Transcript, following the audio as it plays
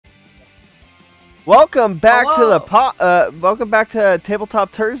Welcome back to Hello. the welcome back to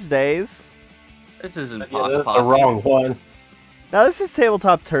Tabletop Thursdays. This isn't Yeah, that's the Possum. wrong one. Now this is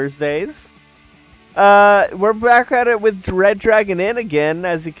Tabletop Thursdays. We're back at it with Red Dragon Inn again,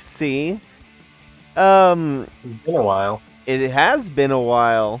 as you can see. It's been a while. It has been a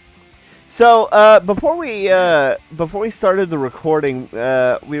while. So, before we started the recording,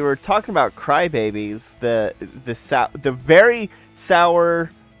 we were talking about Crybabies, the very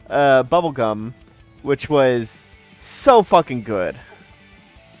sour bubblegum, which was so fucking good.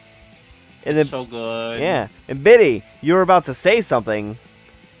 And then, So good. yeah, and Biddy, you were about to say something,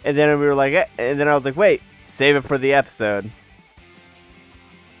 and then we were like, and then I was like, wait, save it for the episode.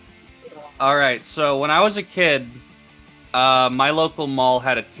 Alright, so when I was a kid, my local mall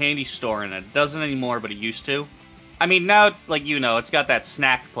had a candy store in it. It doesn't anymore, but it used to. I mean, now, like, you know, it's got that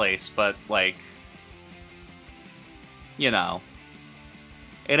snack place, but, like, you know,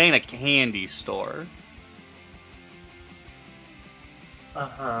 it ain't a candy store.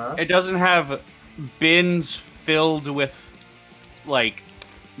 Uh-huh. It doesn't have bins filled with, like,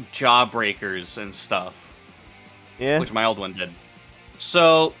 jawbreakers and stuff. Yeah. Which my old one did.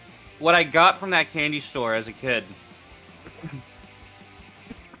 So, what I got from that candy store as a kid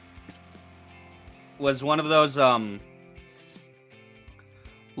was one of those,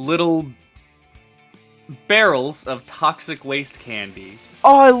 little barrels of toxic waste candy.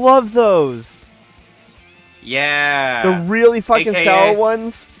 Oh, I love those. Yeah. The really fucking AKA sour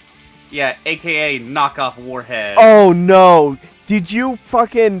ones. Yeah, aka knockoff warheads. Oh no! Did you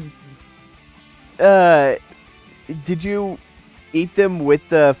fucking did you eat them with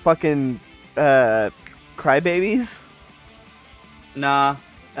the fucking crybabies? Nah.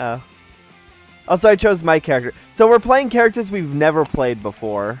 Oh. Also, I chose my character. So we're playing characters we've never played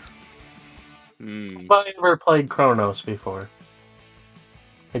before. Hmm. Have I ever played Kronos before?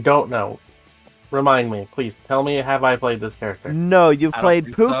 I don't know. Remind me, please. Tell me, have I played this character? No, you've I don't played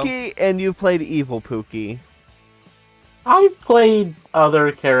think so. Pookie and you've played Evil Pookie. I've played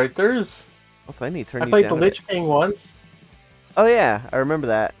other characters. Also, I need to turn I you played down the a Lich bit. King once. Oh yeah, I remember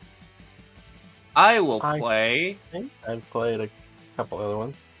that. I will I- play. I think I've played a couple other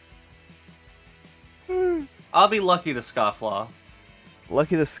ones. I'll be Lucky the Scofflaw.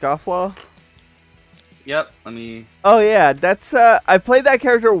 Lucky the Scofflaw? Yep, let me... Oh yeah, that's I played that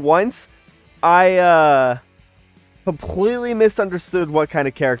character once. I completely misunderstood what kind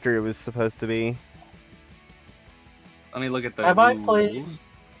of character it was supposed to be. Let me look at the Have I rules. played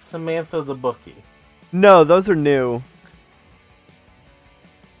Samantha the Bookie? No, those are new.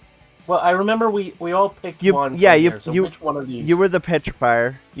 Well, I remember we all picked You- one. yeah, from you- here, so you- which one of these? You were the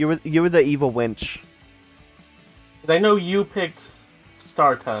petrifier. You were the evil winch. 'Cause I know you picked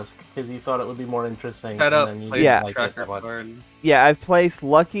Startusk because you thought it would be more interesting. Set and up, then you place didn't Yeah. like it tracker that much. card. Yeah, I've placed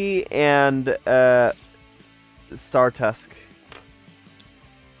Lucky and Startusk.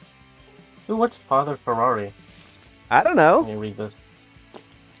 Ooh, what's Father Ferrari? I don't Let know. me read this.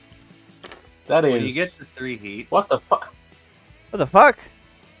 That is. When you get to 3 heat, What the fuck? What the fuck?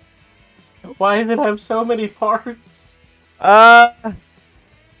 Why does it have so many parts?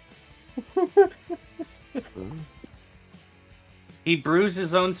 he brews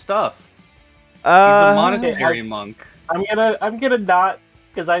his own stuff. He's a monastery I- monk. I'm gonna not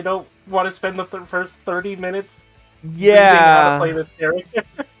because I don't want to spend the first 30 minutes reading how to Yeah. play this character.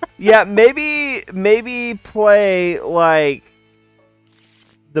 Yeah, maybe play like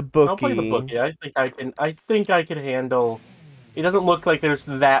the bookie. I'll play the bookie. I think I can handle. It doesn't look like there's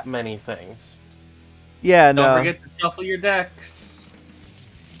that many things. Yeah, Don't no. forget to shuffle your decks.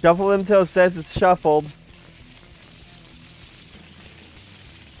 Shuffle them till it says it's shuffled.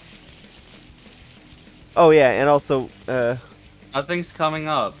 Oh yeah, and also Nothing's coming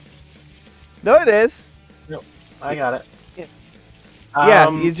up. no, it is. I got it. Yeah. Yeah,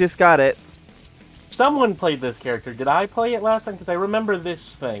 Um, you just got it. Someone played this character. Did I play it last time? Because I remember this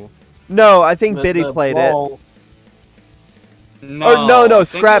thing. No, I think The- Biddy the played brawl- No. it. Or no, I think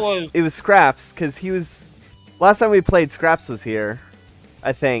Scraps. It was Scraps because he was. Last time we played, Scraps was here.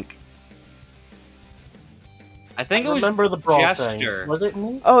 I think. I think I it was remember the brawl Gesture. thing. Was it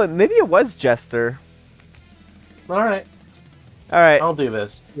me? Oh, maybe it was Jester. All right, All right. I'll do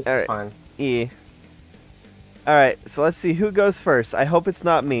this. This All is right. fine. E. Alright, so let's see who goes first. I hope it's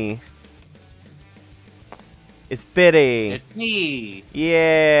not me. It's Biddy. It's me.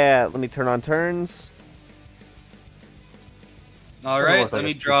 Yeah, let me turn on turns. All Doesn't right, look let like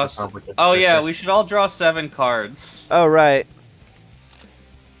me a super draw. complicated Oh yeah, character. we should all draw 7 cards. Oh, right.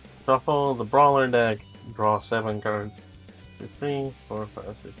 Shuffle the brawler deck. Draw 7 cards. 2, 3, 4, 5,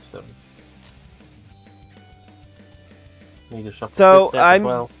 6, 7. Need to shuffle So, this deck as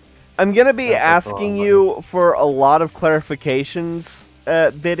well. I'm gonna be That takes a lot of asking money. you for a lot of clarifications,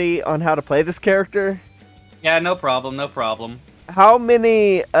 Biddy, on how to play this character. Yeah, no problem, no problem. How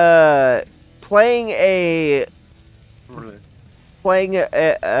many playing a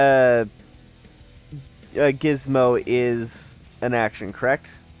gizmo is an action, correct?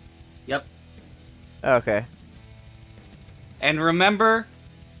 Yep. Okay. And remember,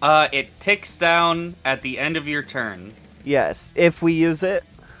 it ticks down at the end of your turn. Yes. If we use it.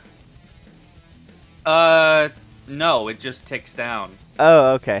 No, it just ticks down.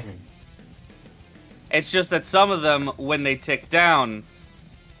 Oh, okay. It's just that some of them, when they tick down,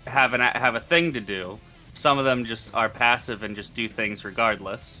 have a thing to do. Some of them just are passive and just do things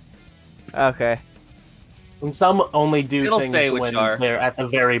regardless. Okay. And some only do It'll things say which when are. they're at the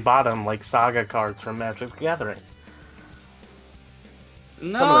very bottom, like saga cards from Magic the Gathering.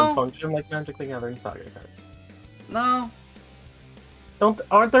 Some of them No, function like Magic the Gathering saga cards. no.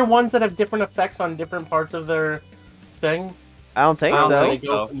 Aren't there ones that have different effects on different parts of their thing? I don't think I don't so. They go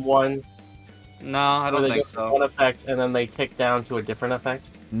so. from one, No, I or don't they think go from so. one effect and then they tick down to a different effect.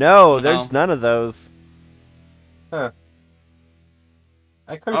 No, No. there's none of those. Huh.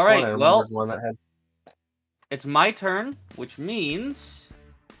 I could have All sworn right, I well- remembered one that had. It's my turn, which means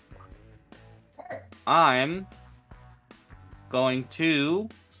I'm going to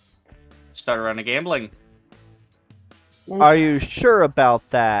start a round of gambling. Are you sure about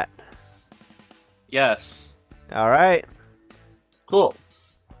that? Yes. All right. Cool.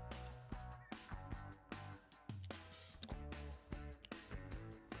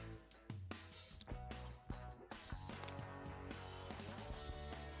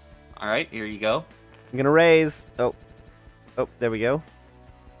 All right, here you go. I'm gonna raise. Oh, there we go.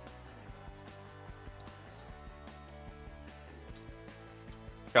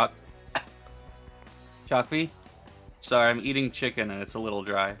 Chalk. Chalky? Sorry, I'm eating chicken and it's a little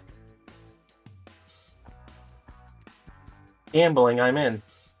dry. Gambling, I'm in.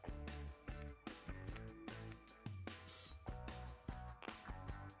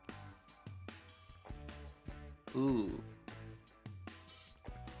 Ooh.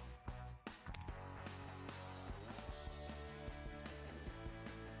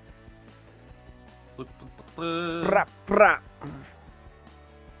 Brah, brah.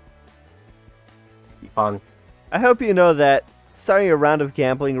 Fun. I hope you know that starting a round of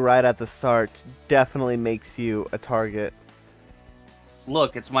gambling right at the start definitely makes you a target.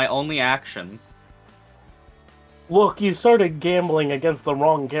 Look, it's my only action. Look, you started gambling against the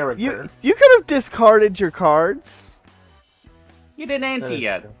wrong character. You could have discarded your cards. You didn't That ante is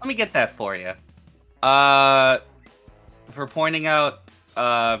yet. true. Let me get that for you. For pointing out,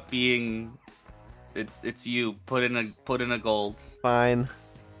 being, it's you. Put in a gold. Fine.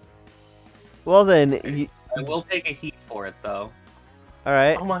 Well then, I will take a heat for it though. all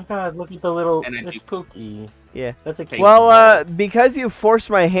right. Oh my god, look at the little... And I It's do- Pookie. Yeah. That's a cute Well, because you forced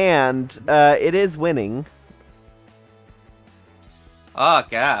my hand, it is winning. Ah,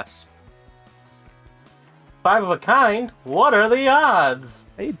 gasp. 5 of a kind? What are the odds?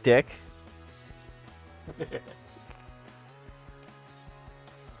 Hey, dick.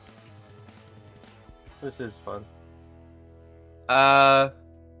 This is fun. I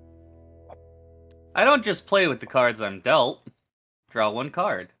don't just play with the cards I'm dealt. Draw one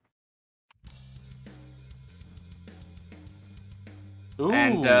card. Ooh.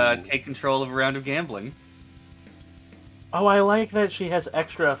 And take control of a round of gambling. Oh, I like that she has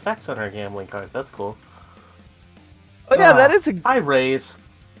extra effects on her gambling cards. That's cool. Oh yeah, that is a I raise.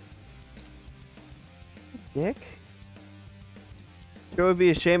 dick. Sure would be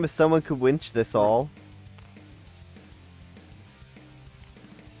a shame if someone could winch this all.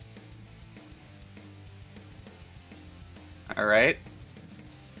 Alright.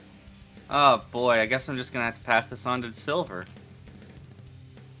 Oh boy, I guess I'm just gonna have to pass this on to Silver.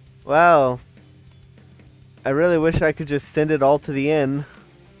 Wow. I really wish I could just send it all to the inn.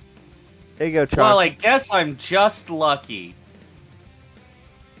 There you go, Charles. Well, I guess I'm just lucky.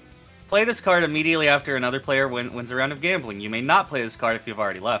 Play this card immediately after another player wins a round of gambling. You may not play this card if you've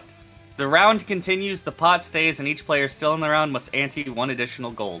already left. The round continues, the pot stays, and each player still in the round must ante 1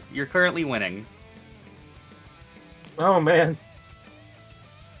 additional gold. You're currently winning. Oh, man.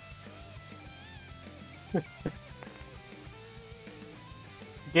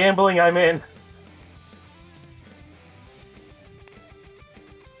 Gambling, I'm in.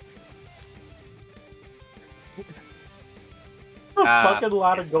 A fucking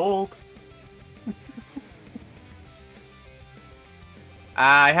lot of gold.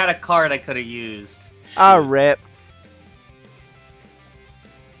 I had a card I could have used. Ah, Shoot. rip.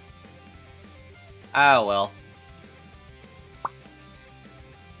 Ah, well.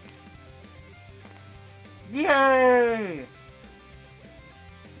 Yay!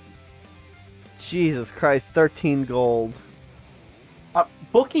 Jesus Christ, 13 gold.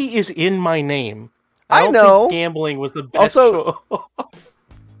 Bookie is in my name. I don't know. think gambling was the best Also-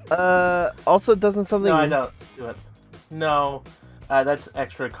 choice. Also doesn't something... No, I don't do it. No, that's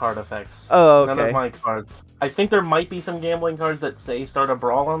extra card effects. Oh, None okay. of my cards. I think there might be some gambling cards that say start a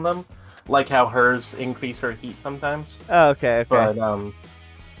brawl on them, like how hers increase her heat sometimes. Oh, okay. But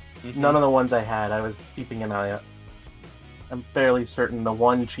none of the ones I had, I was keeping an eye out. I'm fairly certain the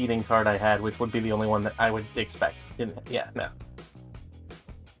one cheating card I had, which would be the only one that I would expect. Yeah, no.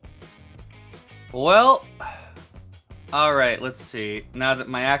 Well, alright, let's see. Now that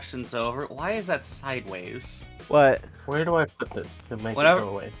my action's over, why is that sideways? What? Where do I put this to make Whenever- it go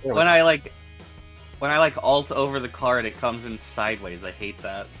away? When I alt over the card, it comes in sideways. I hate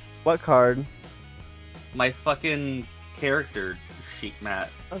that. What card? My fucking character sheet mat.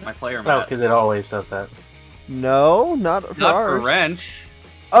 My player No, mat. because it always does that. No, not for Not for ours. wrench.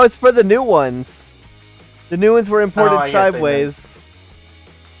 Oh, it's for the new ones. The new ones were imported I guess they did. sideways.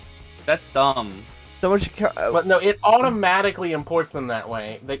 That's dumb. So much. But no, it automatically imports them that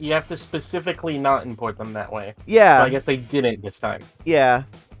way. That you have to specifically not import them that way. Yeah. So I guess they didn't this time. Yeah.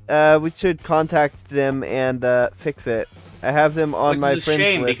 We should contact them and fix it. I have them on my Which is a friends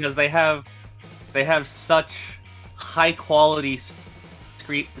shame list. because they have such high quality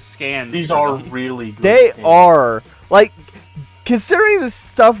scans. These for are them. really good. They games. are like, considering the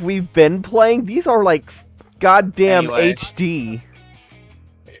stuff we've been playing, these are like goddamn Anyway. HD.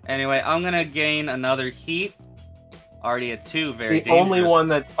 Anyway, I'm gonna gain another heat. Already at 2, very The dangerous. only one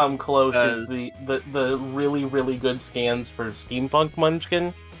that's come close is because- the really, really good scans for Steampunk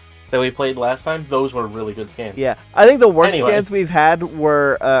Munchkin that we played last time. Those were really good scans. Yeah, I think the worst Anyway. scans we've had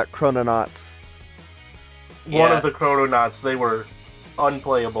were Chrononauts. One Yeah. of the Chrononauts, they were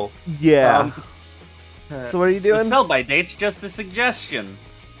unplayable. Yeah. So what are you The doing? sell-by date's just a suggestion.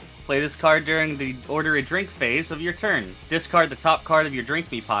 Play this card during the order a drink phase of your turn. Discard the top card of your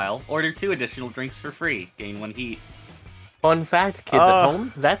drink me pile. Order 2 additional drinks for free. Gain 1 heat. Fun fact, kids at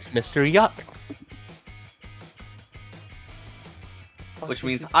home, that's Mr. Yuck. Which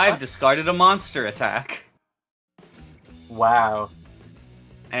means I've discarded a monster attack. Wow.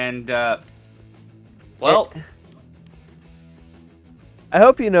 And, well, I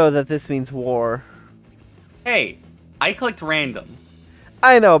hope you know that this means war. hey, I clicked random.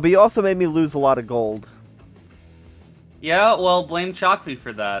 I know, but you also made me lose a lot of gold. Yeah, well, blame Chokvi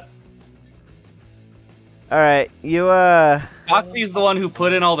for that. Alright, you Chokvi's the one who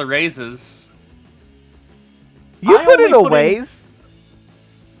put in all the raises. you I put in only a put in- ways?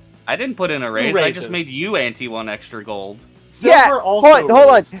 I didn't put in a raise, I just raises. made you ante 1 extra gold. Yeah, Silver also hold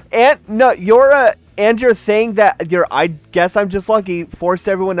on. raised. And no, and your thing that I guess I'm just lucky forced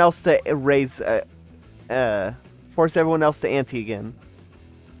everyone else to raise forced everyone else to ante again.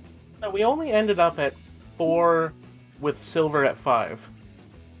 No, we only ended up at 4 with silver at 5.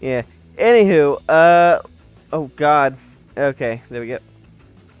 Yeah. Anywho, oh god. Okay, there we go.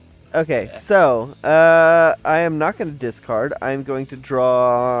 Okay, Yeah. so I am not going to discard. I'm going to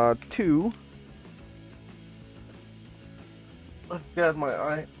draw 2. Oh god, my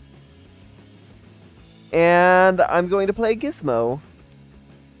eye. And I'm going to play Gizmo.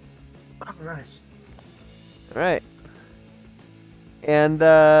 Oh, nice. Alright. And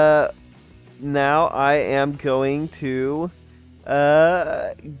now I am going to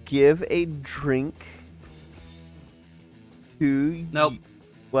give a drink to... Nope.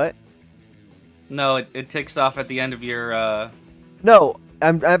 What? No, it ticks off at the end of your, No,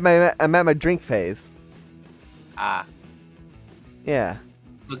 I'm at my drink phase. ah. Yeah.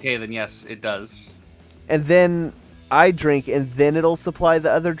 Okay, then yes, it does. And then I drink, and then it'll supply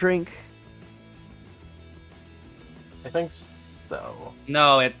the other drink? I think so.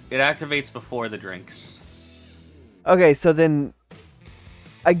 No, it activates before the drinks. Okay, so then...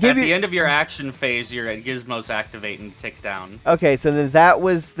 I give At you... the end of your action phase, your gizmos activate and tick down. Okay, so then that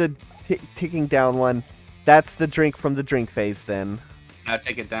was the ticking down one. That's the drink from the drink phase then. Now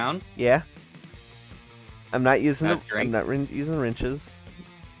take it down. Yeah? I'm not using Not drink. I'm not using wrenches.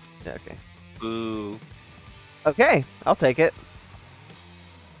 Okay. Ooh. Okay, I'll take it.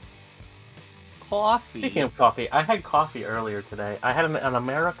 Coffee. Speaking of coffee, I had coffee earlier today. I had an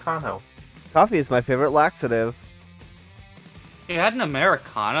Americano. Coffee is my favorite laxative. You had an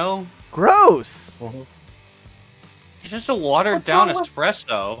Americano? Gross! It's just a watered down wrong with-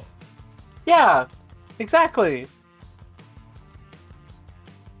 espresso. Yeah, exactly.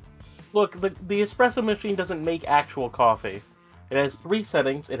 Look, the espresso machine doesn't make actual coffee. It has 3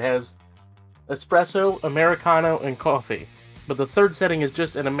 settings. It has espresso, Americano, and coffee. But the third setting is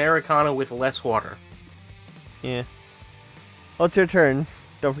just an Americano with less water. Yeah. Well, it's your turn.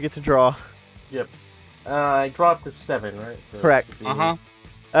 Don't forget to draw. Yep. I dropped to 7, right? So Correct. it should be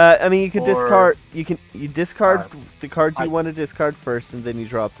I mean, you can Or discard. You discard 5. the cards you I- want to discard first, and then you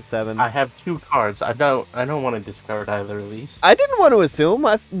draw up to 7. I have 2 cards. I don't want to discard either of these. I didn't want to assume.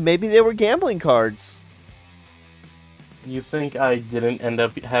 Maybe they were gambling cards. You think I didn't end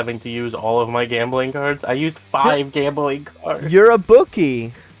up having to use all of my gambling cards? I used 5 gambling cards. You're a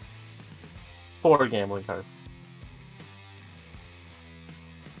bookie. 4 gambling cards.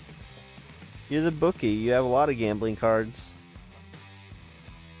 You're the bookie. You have a lot of gambling cards.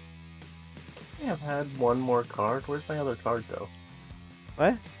 I have had one more card. Where's my other card go?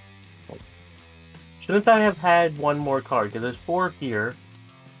 What? Shouldn't I have had one more card? Because there's 4 here.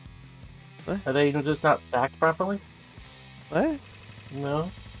 What? Are they just not stacked properly? What?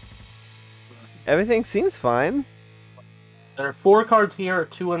 No. Everything seems fine. There are 4 cards here,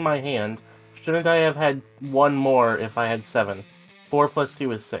 2 in my hand. Shouldn't I have had one more if I had 7? 4 plus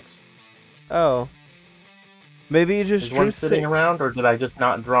 2 is 6. Oh. Maybe you just Is drew one sitting 6. around, or did I just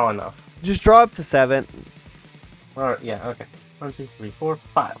not draw enough? Just draw up to 7. Alright, yeah, okay. 1, 2, 3, 4,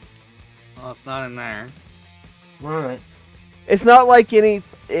 5. Well, it's not in there. Alright. It's not like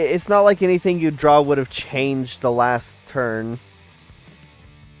anything you draw would have changed the last turn.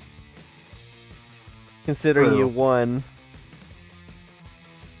 Considering True. you won.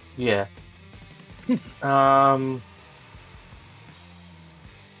 Yeah.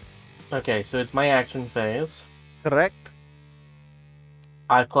 Okay, so it's my action phase. Correct?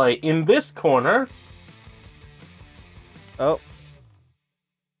 I play in this corner. Oh.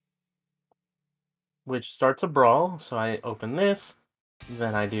 Which starts a brawl, so I open this,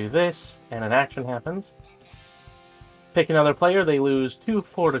 then I do this, and an action happens. Pick another player, they lose 2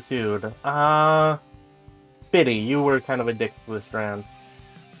 fortitude. Biddy, you were kind of a dick this round.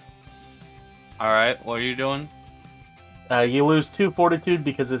 Alright, what are you doing? You lose 2 fortitude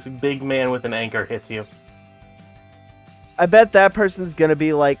because this big man with an anchor hits you. I bet that person's gonna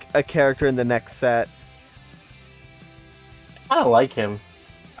be like a character in the next set. I like him.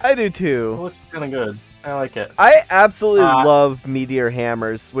 I do It too. looks kind of good. I like it. I absolutely love meteor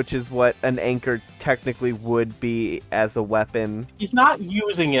hammers, which is what an anchor technically would be as a weapon. He's not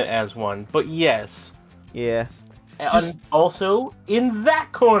using it as one, but yes. Yeah. And also in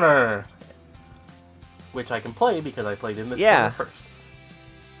that corner, which I can play because I played in this corner first.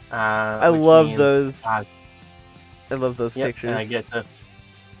 I love those. I love those yep, pictures. and I get to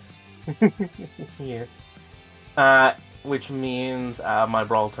here. Which means my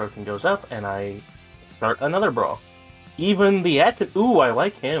brawl token goes up, and I start another brawl. Even the Etten. Ooh, I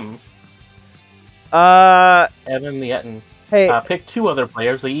like him. Evan the Etten. Hey, pick 2 other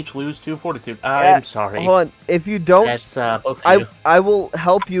players. They each lose 2 fortitude. I'm sorry. Hold on. If you don't, That's both of you. I will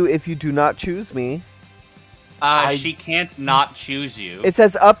help you if you do not choose me. She can't not choose you. It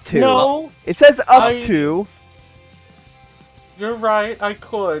says up to. No, It says up to. you're right. I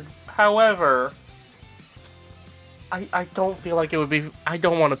could. However, I don't feel like it would be. I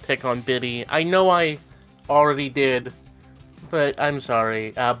don't want to pick on Biddy. I know I already did, but I'm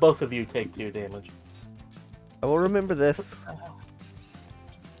sorry. Both of you take 2 damage. I will remember this.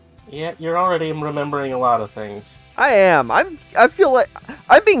 Yeah, you're already remembering a lot of things. I am. I feel like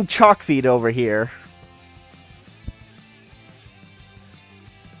I'm being chalk feed over here.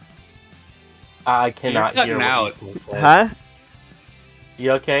 I cannot You're hear cutting what out. you said. Huh?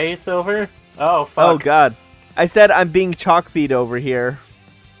 You okay, Silver? Oh fuck. Oh god. I said I'm being chalk feed over here.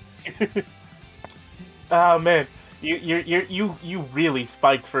 Oh man, you really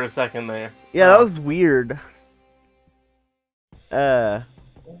spiked for a second there. Yeah, that was weird. And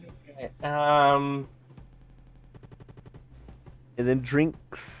then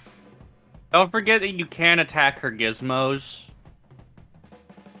drinks. Don't forget that you can attack her gizmos.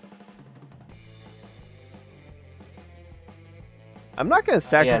 I'm not gonna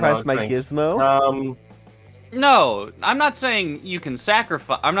sacrifice my drinks. gizmo. No, I'm not saying you can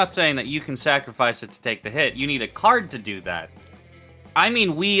sacrifice. I'm not saying that you can sacrifice it to take the hit. You need a card to do that. I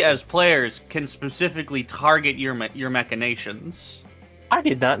mean, we as players can specifically target your machinations. I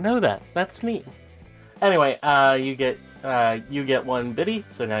did not know that. That's neat. Anyway, you get 1 biddy,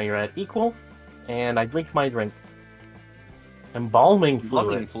 so now you're at equal, and I drink my drink. Embalming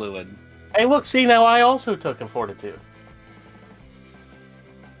fluid. Hey, look, see, now I also took a fortitude.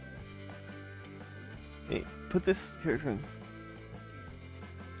 Hey, put this here.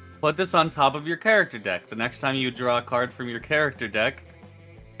 Put this on top of your character deck. The next time you draw a card from your character deck,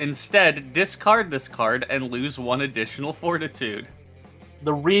 instead discard this card and lose 1 additional fortitude.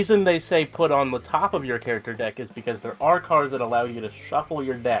 The reason they say put on the top of your character deck is because there are cards that allow you to shuffle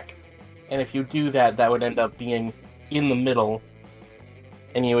your deck And if you do that, that would end up being in the middle,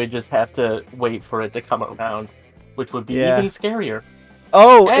 and you would just have to wait for it to come around, which would be even scarier.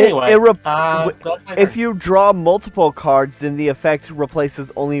 Oh, Anyway, that's my if turn. you draw multiple cards, then the effect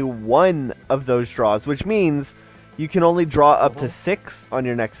replaces only one of those draws, which means you can only draw up to 6 on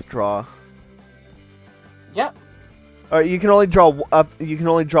your next draw. Yep. Or you can only draw up. You can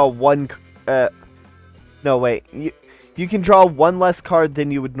only draw one. No, wait. You can draw one less card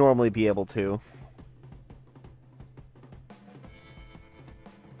than you would normally be able to.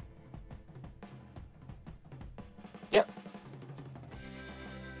 Yep.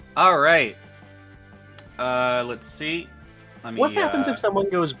 All right. Let's see. What happens if someone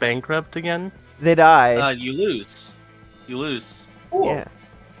goes bankrupt again? They die. You lose. You lose. Cool. Yeah.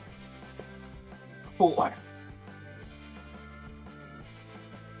 Cool.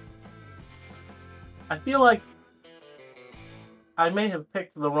 I feel like I may have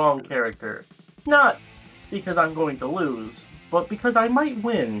picked the wrong character. Not because I'm going to lose, but because I might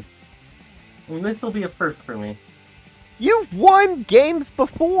win. And this will be a first for me. You've won games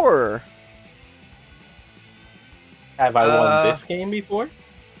before. Have I won this game before?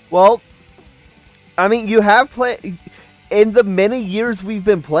 Well, I mean, you have played in the many years we've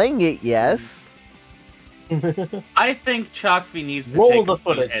been playing it. Yes. I think Chokvi needs to Roll take the a few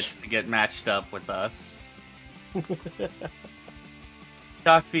footage. hits to get matched up with us.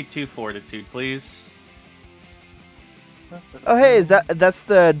 Chokvi 2 fortitude, please. Oh, hey, that's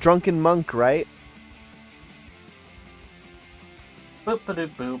the drunken monk, right?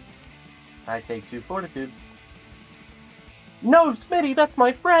 Boop-a-doop-boop. I take 2 fortitude. No, Smitty, that's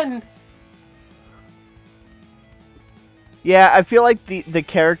my friend! Yeah, I feel like the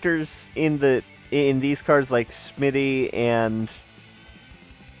characters in these cards, like Smitty and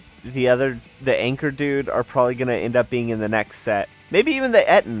the anchor dude, are probably gonna end up being in the next set. Maybe even the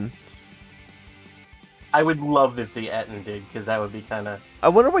Etten. I would love if the Etten did, because that would be kind of... I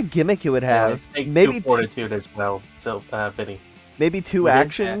wonder what gimmick it would have. Take Maybe 2 fortitude as well, so, Biddy. Maybe 2 Okay.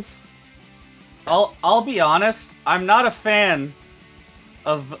 actions. I'll be honest. I'm not a fan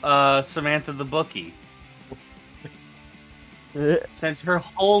of Samantha the Bookie, since her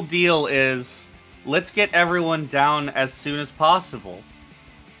whole deal is let's get everyone down as soon as possible.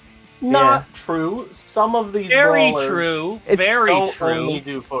 Not true. Some of these Very brawlers true. It's- Very don't true. only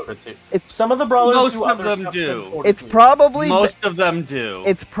do fortitude. It's- Some of the brawlers Most do of other them stuff do. than fortitude. It's probably Most of them do.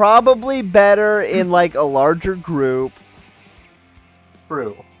 it's probably better in like a larger group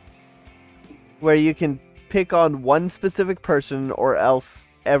true. where you can pick on one specific person, or else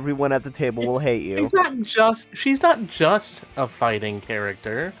everyone at the table will hate you. She's not just a fighting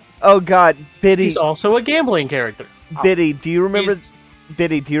character. Oh God, Biddy, She's also a gambling character. Biddy, do you remember? She's-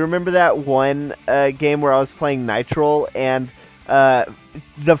 Biddy, do you remember that one game where I was playing Nitral and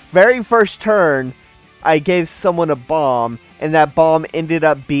the very first turn I gave someone a bomb, and that bomb ended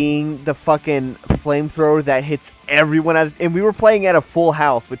up being the fucking flamethrower that hits everyone, and we were playing at a full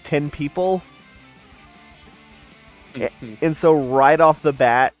house with 10 people. And so right off the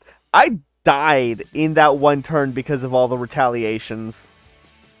bat, I died in that one turn because of all the retaliations.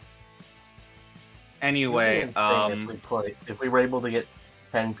 Anyway, if we were able to get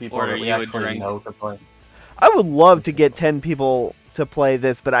 10 people Order that we you a actually drink. know to play. I would love to get 10 people to play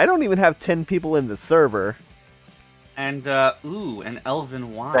this, but I don't even have 10 people in the server. and an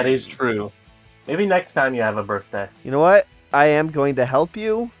elven wine. That is true. Maybe next time you have a birthday. You know what? I am going to help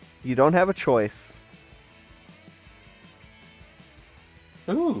you. You don't have a choice.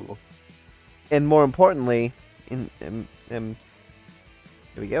 Ooh. And more importantly, here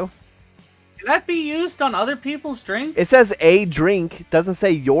we go. Can that be used on other people's drinks? It says a drink, doesn't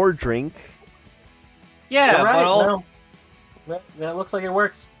say your drink. Yeah, You're right, but no. That looks like it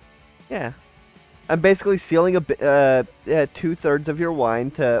works. Yeah. I'm basically sealing 2/3 of your wine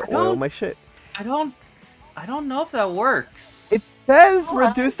to oil my shit. I don't know if that works. It says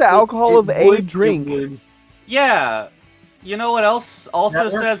reduce the alcohol of a drink. Yeah. You know what else also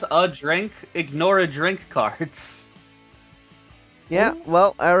That works. says a drink? Ignore a drink cards. Yeah,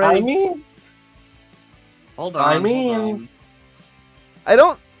 well, I already... I mean, Hold on. hold mean- on. I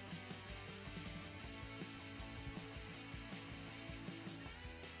don't...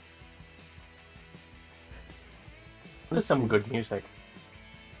 this is some good music.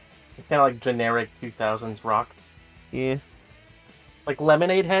 It's kind of like generic 2000s rock. Yeah. Like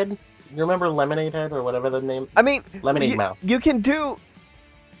Lemonade Head. You remember Lemonade Head or whatever the name? I mean, Lemonade Mouth. You can do...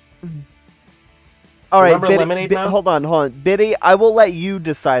 All right, Remember Biddy, Lemonade Mouth? hold on. Biddy, I will let you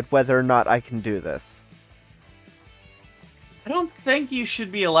decide whether or not I can do this. I don't think you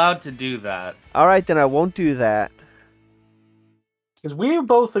should be allowed to do that. All right, then I won't do that. Because we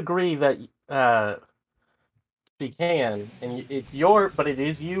both agree that she can, and it's but it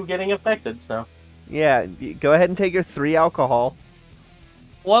is you getting affected. So Yeah, go ahead and take your 3 alcohol.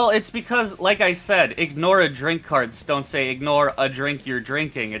 Well, it's because, like I said, ignore a drink cards don't say ignore a drink you're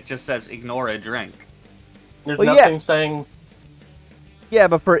drinking. It just says ignore a drink. there's Well, nothing saying. Yeah,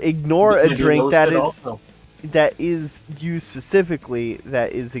 but for ignore a Maybe drink, those that should is also. that is you specifically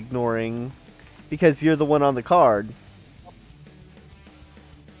that is ignoring, because you're the one on the card.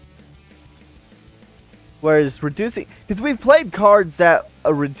 Whereas reducing, because we've played cards that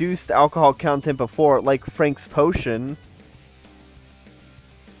reduced alcohol content before, like Frank's Potion.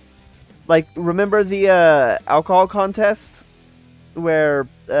 Like, remember the alcohol contest where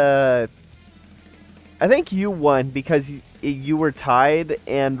I think you won because you were tied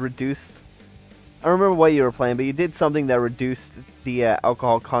and reduced. I don't remember what you were playing, but you did something that reduced the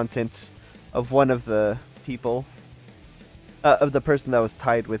alcohol content of one of the people, of the person that was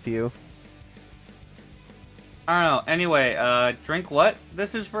tied with you. I don't know. Anyway, drink what?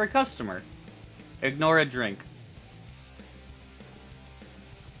 This is for a customer. Ignore a drink.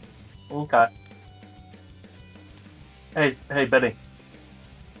 Okay. Hey, Betty.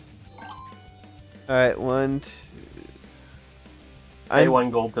 All right, 1, 2. Pay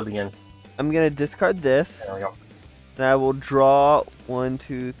 1 gold to the end. I'm gonna discard this. There we go. And I will draw 1,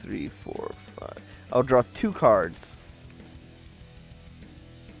 2, 3, 4, 5. I'll draw 2 cards.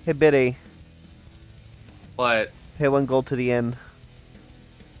 Hey, Biddy. What? Pay 1 gold to the end.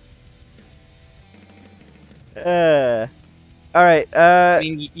 Alright, I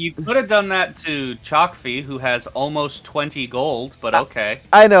mean, you could have done that to Chalkfee, who has almost 20 gold, but okay.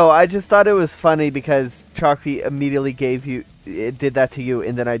 I know, I just thought it was funny because Chalkfee immediately did that to you,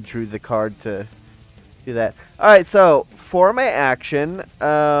 and then I drew the card to do that. Alright, so, for my action,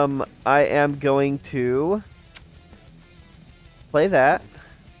 I am going to play that.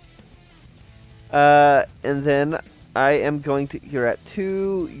 And then I am going to, you're at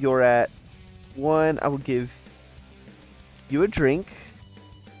 2, you're at 1, I will give you a drink.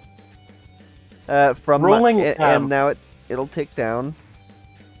 From Rolling, and now it'll tick down.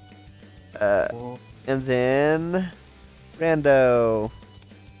 And then Rando.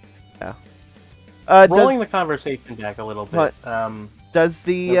 Yeah. Rolling the conversation back a little bit. Does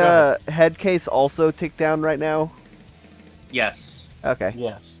the head case also tick down right now? Yes. Okay.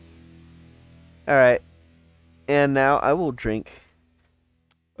 Yes. All right. And now I will drink.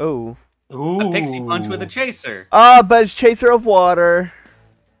 Oh. Ooh. A pixie punch with a chaser. Ah, but it's chaser of water.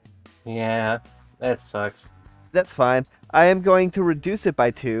 Yeah, that sucks. That's fine. I am going to reduce it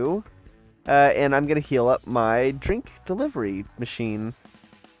by 2. And I'm going to heal up my drink delivery machine.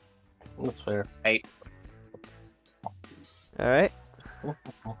 That's fair. Hey. Alright.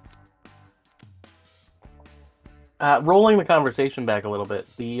 Rolling the conversation back a little bit.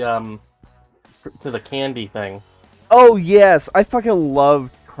 To the candy thing. Oh, yes. I fucking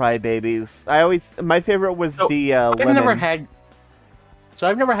loved Crybabies. My favorite was the lemon. I've never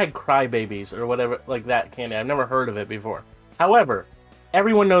had Crybabies or whatever, like that candy. I've never heard of it before. However,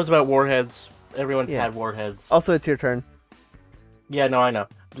 everyone knows about Warheads. Everyone's had Warheads. Also, it's your turn. Yeah, no, I know.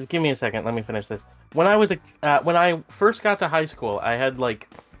 Just give me a second. Let me finish this. When I first got to high school, I had like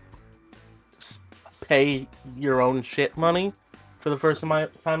pay your own shit money for the first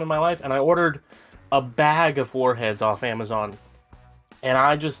time in my life, and I ordered a bag of Warheads off Amazon, and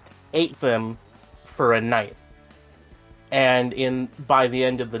I just ate them for a night. And by the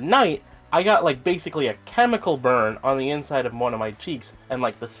end of the night, I got like basically a chemical burn on the inside of one of my cheeks, and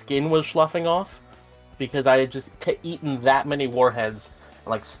like the skin was sloughing off because I had just eaten that many Warheads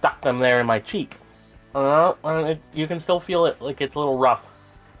and like stuck them there in my cheek. You can still feel it, like it's a little rough.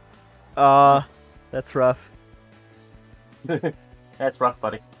 That's rough. That's rough,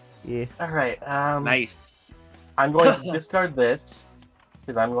 buddy. Yeah. Alright, Nice. I'm going to discard this,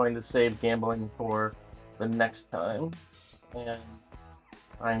 because I'm going to save gambling for the next time. And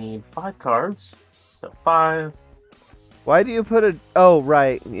I need 5 cards. So 5. Why do you put a... Oh,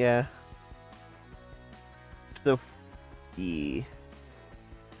 right. Yeah. So... E.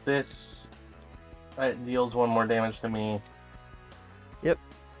 This deals 1 more damage to me. Yep.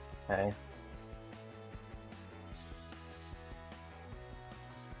 Okay.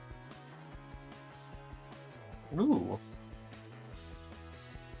 Ooh.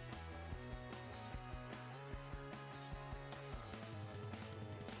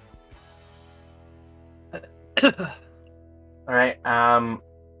 Alright,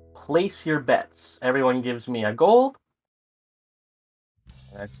 place your bets. Everyone gives me a gold.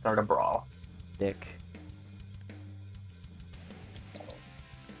 Let's start a brawl. Dick.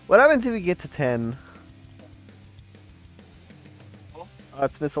 What happens if we get to 10?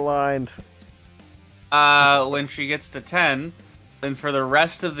 it's misaligned. When she gets to 10, then for the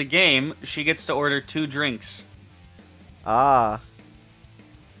rest of the game, she gets to order 2 drinks. Ah.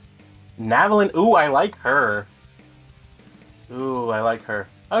 Navalin, ooh, I like her. Ooh, I like her.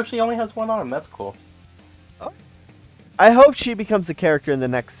 Oh, she only has 1 arm. That's cool. I hope she becomes a character in the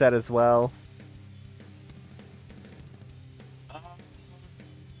next set as well.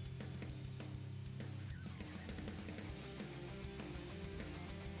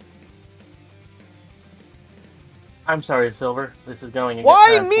 I'm sorry, Silver. This is going against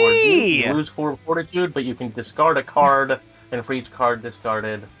Why towards me? You lose 4 fortitude, but you can discard a card, and for each card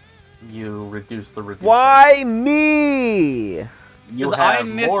discarded, you reduce the reduction. Why me? Because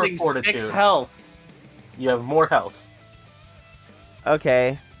I'm missing 6 health. You have more health.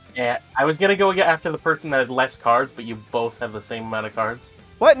 Okay. Yeah, I was gonna go after the person that had less cards, but you both have the same amount of cards.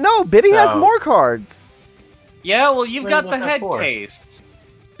 What? No, Biddy has more cards. Yeah, well, you've Well, got you the don't have head 4. case.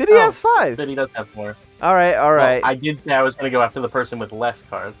 Biddy has 5. But he does have more. All right, all right. Well, I did say I was gonna go after the person with less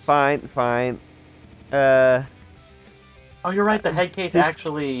cards. Fine, fine. Oh, you're right. The head case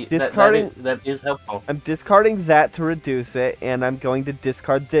actually discarding. that is helpful. I'm discarding that to reduce it, and I'm going to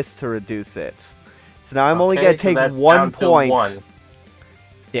discard this to reduce it. So now I'm only gonna take that's 1 down to point. 1.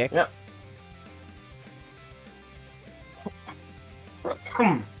 Dick. Yep. All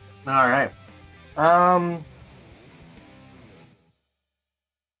right.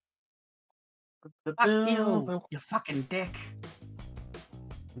 Fuck you, you fucking dick.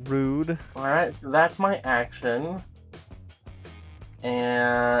 Rude. All right, so that's my action,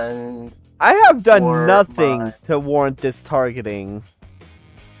 and I have done for nothing my- to warrant this targeting.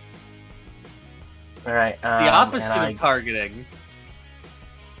 all right. It's the opposite of targeting.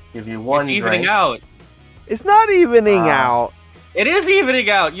 Give you 1 It's evening drink. out. It's not evening out. It is evening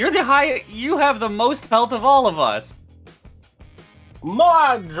out. You're the high. You have the most health of all of us.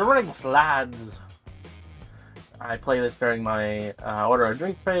 More drinks, lads. I play this during my order a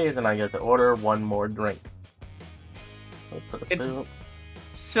drink phase, and I get to order 1 more drink. It's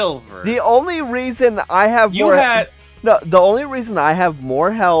silver. The only reason I have You more had the only reason I have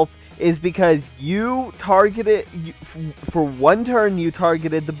more health is because you targeted for 1 turn. You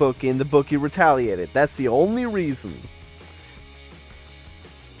targeted the bookie, and the bookie retaliated. That's the only reason.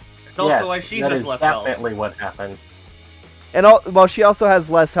 It's also why she has less health. Definitely what happened. And well, she also has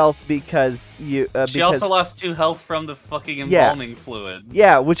less health because you. She also lost 2 health from the fucking embalming fluid.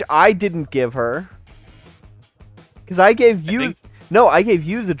 Yeah, which I didn't give her. Because I gave you. No, I gave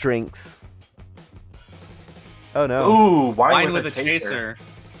you the drinks. Oh no. Ooh, wine with a chaser.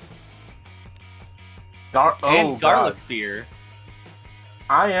 And garlic God. beer.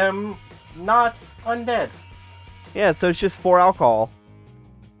 I am not undead. Yeah, so it's just 4 alcohol.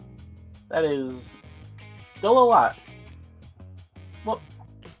 That is still a lot. Well,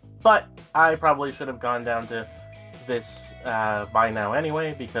 but I probably should have gone down to this by now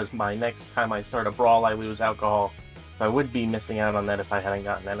anyway, because my next time I start a brawl, I lose alcohol. So I would be missing out on that if I hadn't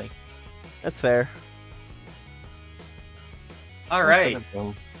gotten any. That's fair. All right.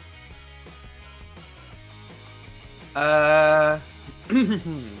 I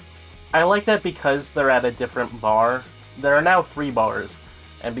like that because they're at a different bar. There are now 3 bars,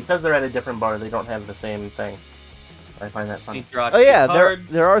 and because they're at a different bar, they don't have the same thing. I find that funny. Oh yeah,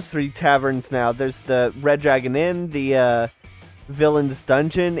 there are 3 taverns now. There's the Red Dragon Inn, the Villain's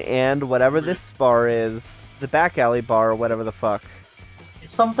Dungeon, and whatever this bar is, the back alley bar or whatever the fuck.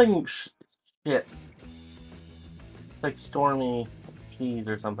 It's something shit. Like Stormy Cheese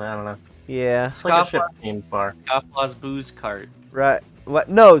or something. I don't know. Yeah. It's like a ship themed bar. Scofflaw's booze cart. Right. What?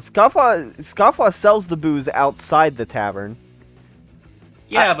 No, Scofflaw sells the booze outside the tavern.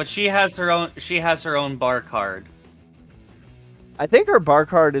 Yeah, but she has her own. She has her own bar card. I think her bar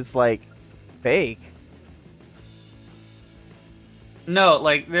card is like fake. No,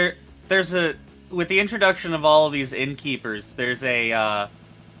 like there's a with the introduction of all of these innkeepers, there's a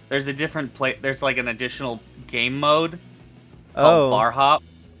different there's like an additional game mode called Bar Hop.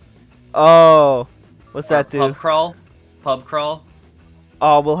 Oh, what's that do? Pub crawl. Pub crawl.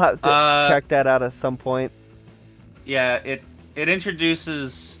 Oh, we'll have to check that out at some point. Yeah, it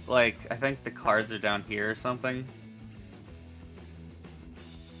introduces, like, I think the cards are down here or something.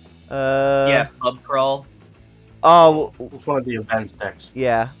 Yeah, pub crawl. Oh, it's one of the events next.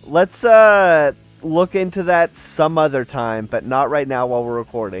 Yeah, let's look into that some other time, but not right now while we're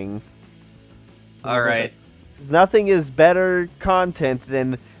recording. All right. Nothing is better content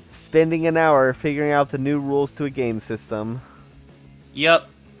than spending an hour figuring out the new rules to a game system. Yep.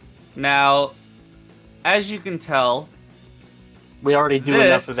 Now, as you can tell, we already do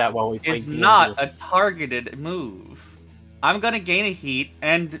enough of that while we play. It's not a targeted move. I'm gonna gain a heat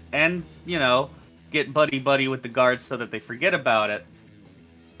and you know, get buddy with the guards so that they forget about it.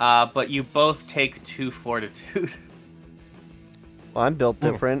 But you both take 2 fortitude. Well, I'm built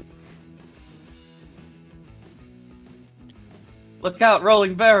different. Look out,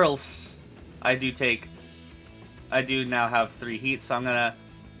 rolling barrels! I do now have 3 heat, so I'm gonna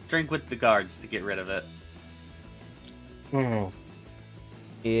drink with the guards to get rid of it.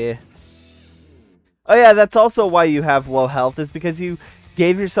 Yeah. Oh yeah, that's also why you have low health, is because you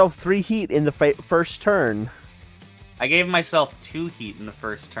gave yourself 3 heat in the first turn. I gave myself 2 heat in the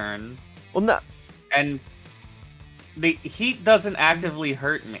first turn. Well, no. And the heat doesn't actively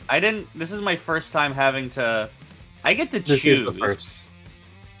hurt me. This is my first time having to... I get to choose. This is the first.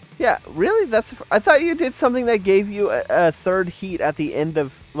 Yeah, really? I thought you did something that gave you a 3rd heat at the end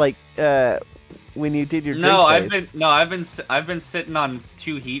of, like, when you did your drink phase. I've been sitting on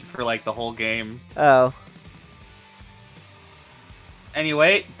 2 heat for, like, the whole game. Oh.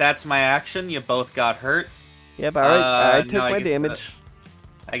 Anyway, that's my action. You both got hurt. Yep, I took my damage.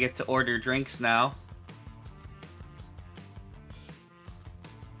 I get to order drinks now.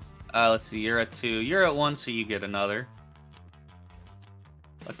 Let's see, you're at 2. You're at 1, so you get another.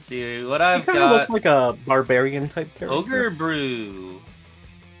 Let's see what I've got. He kind of looks like a barbarian type character. Ogre Brew.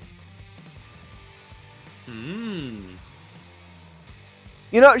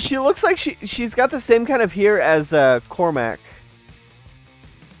 You know, she looks like she's got the same kind of hair as Cormac.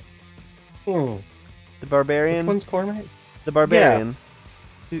 The barbarian. Which one's Cormac? The barbarian.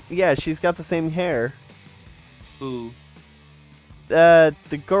 Yeah, she's got the same hair. Who? The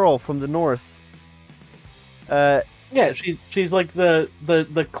girl from the north. Yeah, she's like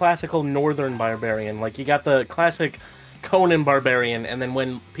the classical northern barbarian. Like, you got the classic Conan barbarian, and then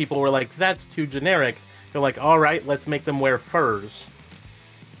when people were like, that's too generic, they're like, all right, let's make them wear furs.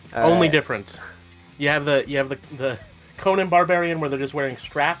 Only difference. You have the Conan barbarian where they're just wearing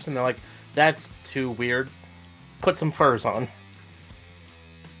straps, and they're like, that's too weird. Put some furs on.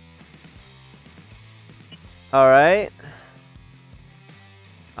 All right.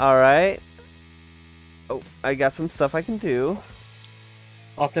 Oh, I got some stuff I can do.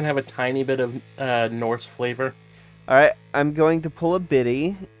 Often have a tiny bit of Norse flavor. All right, I'm going to pull a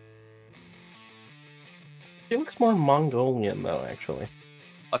biddy. It looks more Mongolian, though, actually.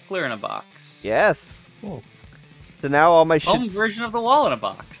 Buckler in a box. Yes. Oh. So now all my shit's... Home version of the wall in a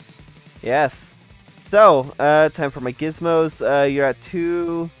box. Yes. So, time for my gizmos. You're at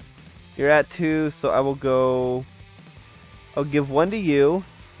 2. You're at 2, so I will go... I'll give 1 to you.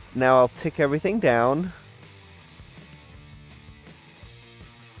 Now I'll tick everything down.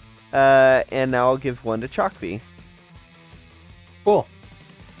 And now I'll give 1 to Chalkby. Cool.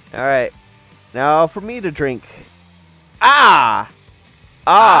 Alright. Now for me to drink. I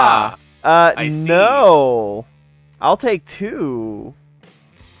see. No. I'll take 2.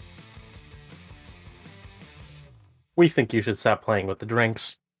 We think you should stop playing with the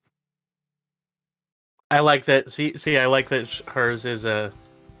drinks. I like that. See, I like that hers is a...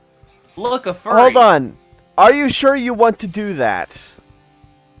 Look, a furry. Hold on. Are you sure you want to do that?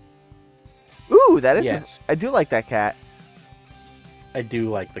 Ooh, that is... Yes. I do like that cat. I do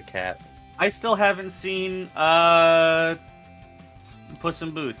like the cat. I still haven't seen Puss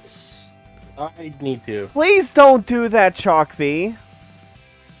in Boots. I need to. Please don't do that, Chalkby.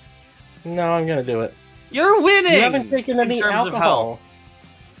 No, I'm gonna do it. You're winning! You haven't taken any alcohol.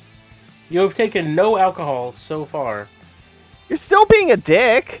 You have taken no alcohol so far. You're still being a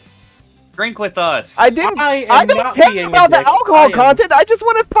dick. Drink with us. I don't care about the alcohol content. I just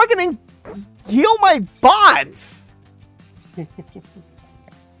want to fucking heal my bots. To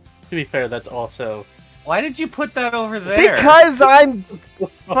be fair, that's also... Why did you put that over there? Because I'm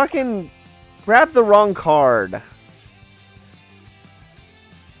fucking grabbed the wrong card.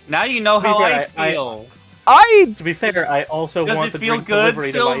 Now you know how I feel. To be fair, I also want the drink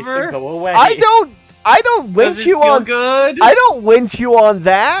delivery device to go away. I don't winch you on. Good? I don't winch you on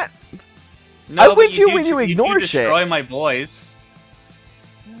that. No, I winch you when you ignore shit. You destroy my boys.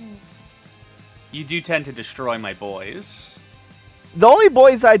 You do tend to destroy my boys. The only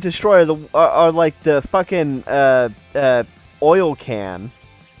boys I destroy are like the fucking oil can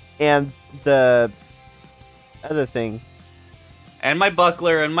and the other thing. And my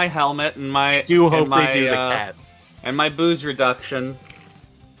buckler, and my helmet, and my... They do the cat. And my booze reduction.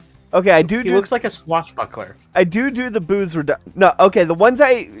 Okay, I do. He looks like a swashbuckler. I do the booze reduction. No, okay, the ones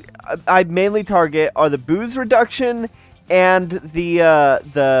I mainly target are the booze reduction and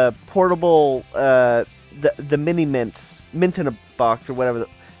the portable the mini mint in a box or whatever.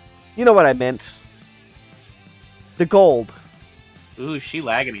 You know what I meant. The gold. Ooh, she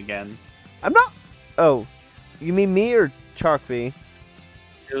lagging again. I'm not. Oh, you mean me or Chalkby.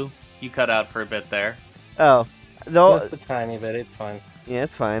 You cut out for a bit there. Oh, no. Just a tiny bit. It's fine. Yeah,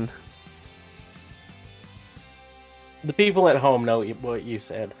 it's fine. The people at home know what you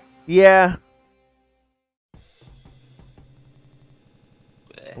said. Yeah.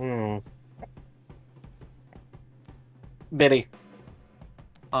 Hmm. Biddy,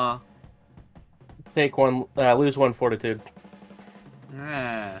 take one. Lose one fortitude.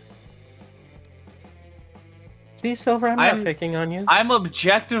 See, Silver, I'm not picking on you. I'm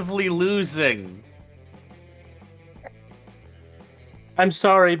objectively losing. I'm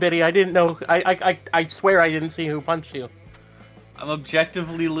sorry, Biddy. I didn't know. I swear I didn't see who punched you. I'm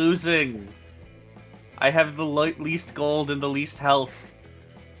objectively losing. I have the least gold and the least health.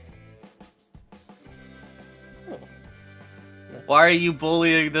 Why are you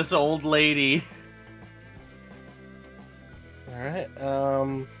bullying this old lady? Alright,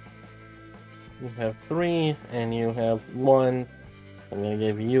 you have 3, and you have 1. I'm gonna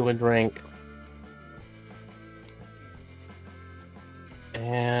give you a drink.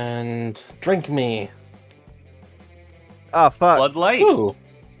 And drink me. Oh, fuck. Blood Light. Ooh.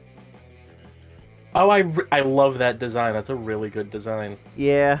 Oh, I love that design. That's a really good design.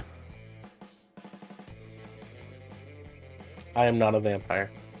 Yeah. I am not a vampire.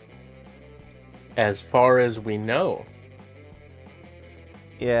 As far as we know.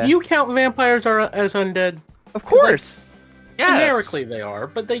 Yeah. Do you count vampires as undead? Of course. Yes. Generically they are,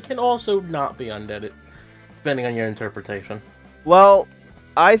 but they can also not be undead, depending on your interpretation. Well,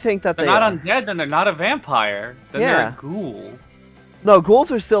 I think that They're they not are. undead, then they're not a vampire. Then they're a ghoul. No, ghouls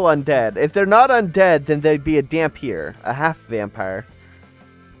are still undead. If they're not undead, then they'd be a Dampier, a half vampire.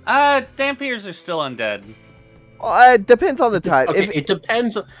 Dampiers are still undead. Well, it depends on the type. Okay, it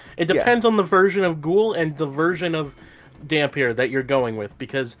depends. It depends on the version of ghoul and the version of Dampier that you're going with,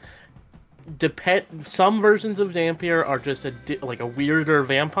 because some versions of Dampier are just like a weirder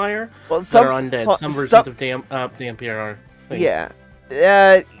vampire that are undead. Some versions of Dampier are things. Yeah.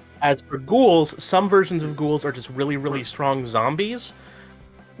 As for ghouls, some versions of ghouls are just really, really strong zombies,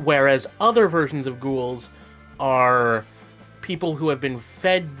 whereas other versions of ghouls are people who have been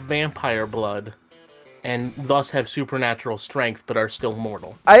fed vampire blood and thus have supernatural strength but are still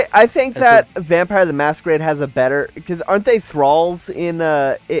mortal. I think that Vampire the Masquerade has a better... Because aren't they thralls in...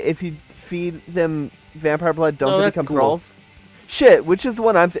 if you feed them vampire blood, don't they become thralls? Shit, which is the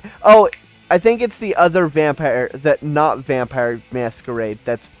one I'm... I think it's the other vampire, that not Vampire Masquerade,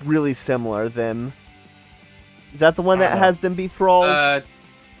 that's really similar then. Is that the one that has them be thralls?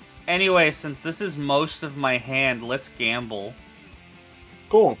 Anyway, since this is most of my hand, let's gamble.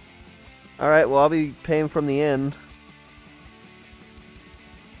 Cool. Alright, well, I'll be paying from the inn.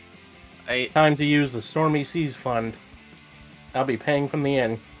 Time to use the Stormy Seas Fund. I'll be paying from the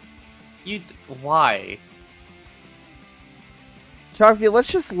inn. Why? Chalky,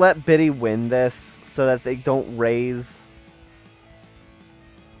 let's just let Biddy win this so that they don't raise.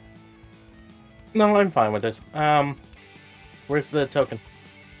 No, I'm fine with this. Where's the token?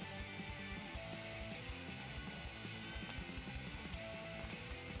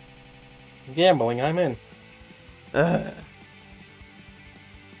 Gambling, I'm in.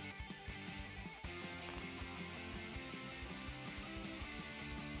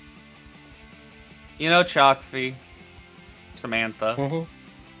 You know, Chalkfee, Samantha,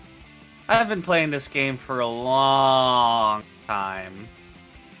 I've been playing this game for a long time.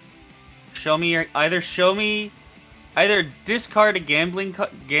 Either discard a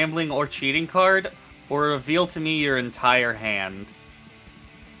gambling or cheating card, or reveal to me your entire hand.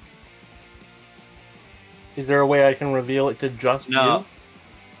 Is there a way I can reveal it to just you?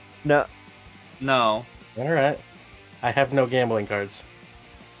 No. Alright. I have no gambling cards.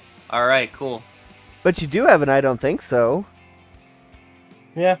 Alright, cool. But you do have an I don't think so.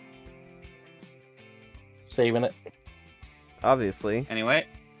 Yeah. Saving it. Obviously. Anyway.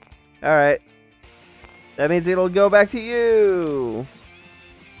 Alright. That means it'll go back to you.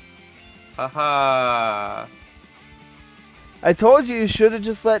 Haha. I told you should have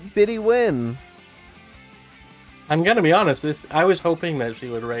just let Biddy win. I'm gonna be honest, I was hoping that she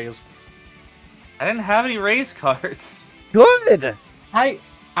would raise. I didn't have any raise cards. Good! I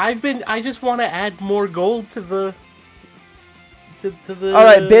just want to add more gold to the...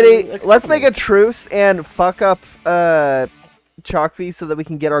 Alright, Biddy, let's make a truce and fuck up Chalkfee so that we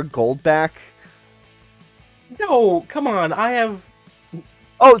can get our gold back. No, come on, I have...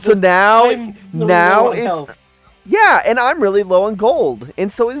 Oh, so now it's... Health. Yeah, and I'm really low on gold, and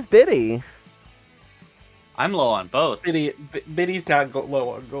so is Biddy. I'm low on both. Biddy's not low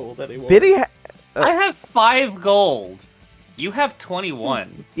on gold anymore. Biddy I have 5 gold. You have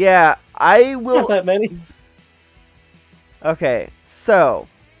 21. Yeah, I will... Not that many. Okay, so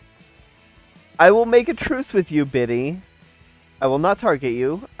I will make a truce with you, Biddy. I will not target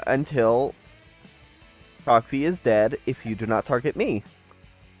you until Chalkfee is dead if you do not target me.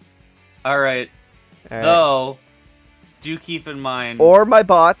 Alright. All right. Though, do keep in mind... Or my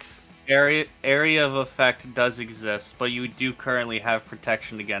bots. Area of effect does exist, but you do currently have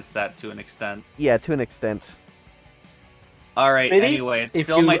protection against that to an extent. Yeah, to an extent. Alright, Biddy, anyway, it's if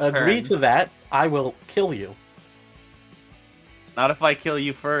still you my turn. agree to that, I will kill you. Not if I kill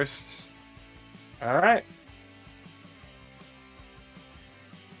you first. Alright.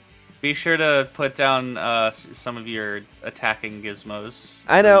 Be sure to put down some of your attacking gizmos.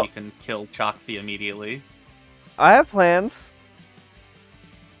 I know. So you can kill Chalkfee immediately. I have plans.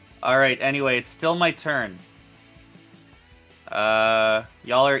 Alright, anyway, it's still my turn. Y'all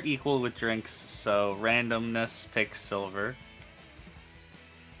are equal with drinks, so randomness picks silver.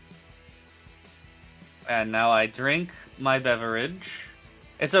 And now I drink my beverage.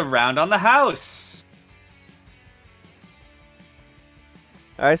 It's a round on the house!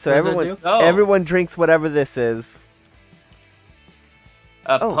 Alright, so What does that everyone drinks whatever this is.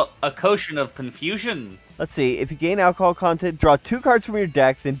 A potion of confusion. Let's see. If you gain alcohol content, draw 2 cards from your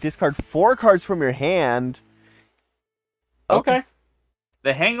deck, then discard 4 cards from your hand. Okay.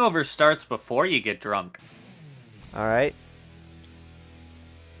 The hangover starts before you get drunk. Alright.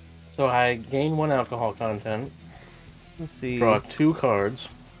 So I gain 1 alcohol content. Let's see. Draw 2 cards.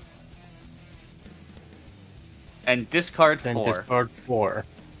 And discard Then 4. discard 4.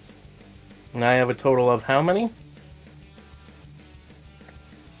 And I have a total of how many?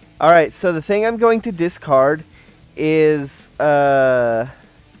 Alright, so the thing I'm going to discard is, I'm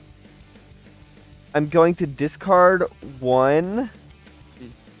going to discard 1,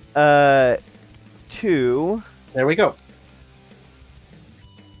 2, There we go.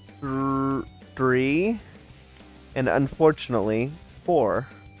 3, and unfortunately, 4.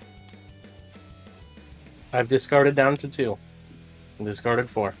 I've discarded down to 2. And discarded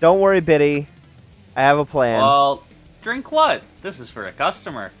 4. Don't worry, Biddy. I have a plan. Well, drink what? This is for a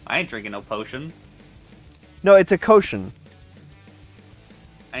customer. I ain't drinking no potion. No, it's a potion.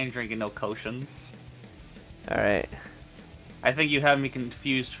 I ain't drinking no potions. Alright. I think you have me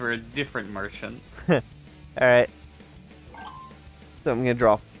confused for a different merchant. Alright. So I'm going to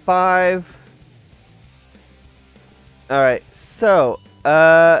draw 5. Alright, so,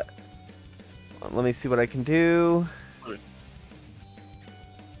 let me see what I can do.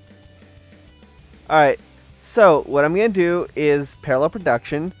 Alright, so what I'm going to do is parallel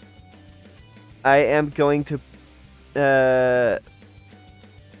production. I am going to,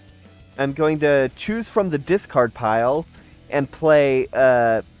 choose from the discard pile and play,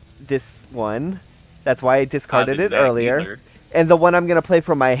 this one. That's why I discarded it earlier. Either. And the one I'm going to play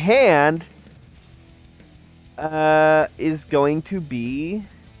from my hand, is going to be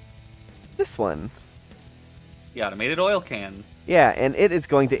this one. The automated oil can. Yeah, and it is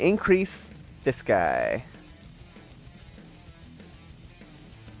going to increase this guy.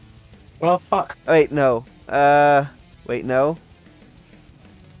 Well, fuck. Oh, wait, no. Wait, no.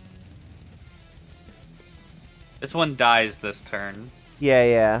 This one dies this turn. Yeah,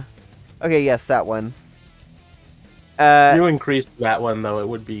 yeah. Okay, yes, that one. If you increased that one, though, it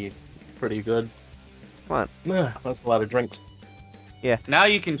would be pretty good. Come on. Ugh, that's a lot of drinks. Now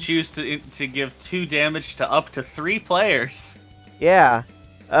you can choose to give 2 damage to up to 3 players. Yeah.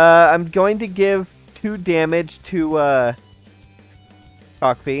 I'm going to give 2 damage to,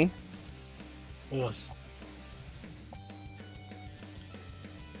 Chalkfee. Ugh.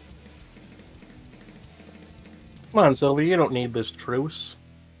 Come on, Sylvie, you don't need this truce.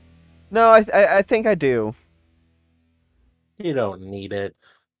 No, I think I do. You don't need it.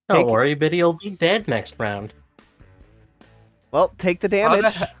 Don't worry, Biddy will be dead next round. Well, take the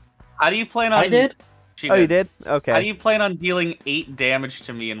damage. How do you plan on... I did? Oh, you did? Okay. How do you plan on dealing 8 damage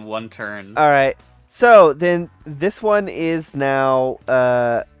to me in 1 turn? Alright. So, then this one is now,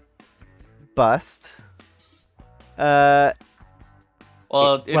 bust. Well,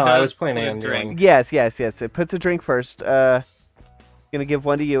 it does I was planning on drink. Yes. It puts a drink first. Gonna give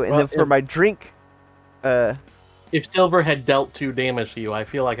 1 to you, and Well, then for my drink, If Silver had dealt 2 damage to you, I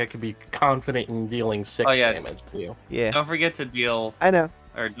feel like I could be confident in dealing 6 yeah. damage to you. yeah, Don't forget to deal... I know.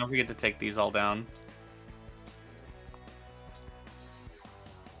 Or don't forget to take these all down.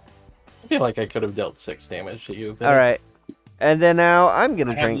 I feel like I could have dealt 6 damage to you. Biddy. Alright. And then now I'm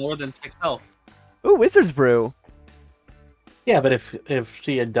gonna I have drink. more than 6 health. Ooh, Wizard's Brew. Yeah, but if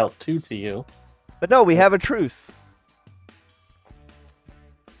she had dealt 2 to you... But no, we have a truce.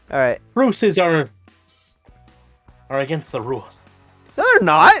 Alright. Truces are against the rules. No, they're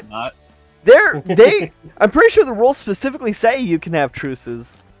not. Not. I'm pretty sure the rules specifically say you can have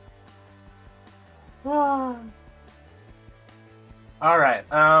truces. All right.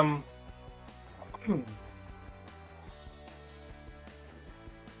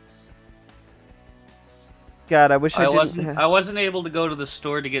 God, I wish I didn't. I wasn't able to go to the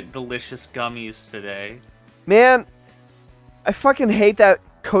store to get delicious gummies today. Man, I fucking hate that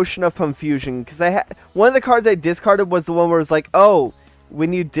Potion of Confusion because one of the cards I discarded was the one where it's like, oh,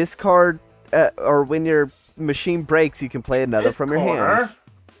 when you discard or when your machine breaks, you can play another from your hand.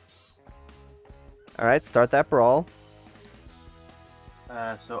 All right, start that brawl.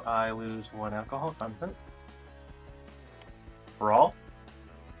 So I lose 1 alcohol content. Brawl.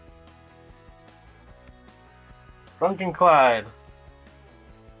 Drunken Clyde.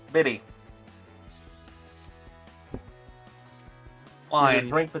 Biddy. Either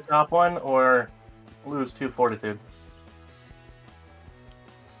drink the top one or lose 2 fortitude.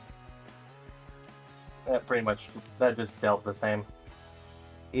 That just dealt the same.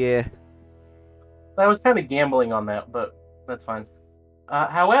 Yeah. I was kind of gambling on that, but that's fine.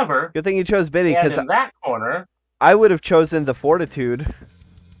 However, good thing you chose Biddy, because in that corner, I would have chosen the fortitude.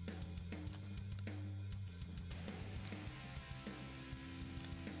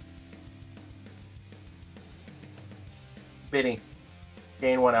 Biddy,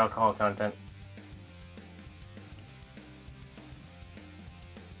 gain 1 alcohol content.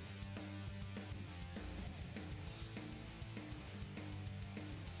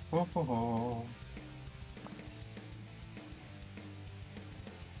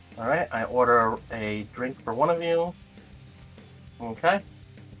 Alright, I order a drink for one of you. Okay.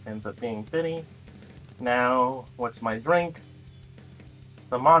 Ends up being Biddy. Now, what's my drink?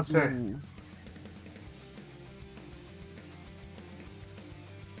 The monster.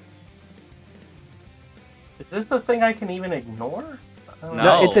 Is this a thing I can even ignore?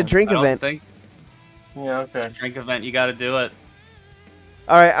 No, it's a drink event. Yeah, okay. It's a drink event, you gotta do it.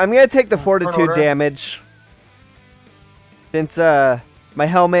 Alright, I'm gonna take the fortitude damage. Since my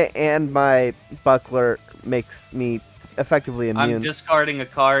helmet and my buckler makes me effectively immune. I'm discarding a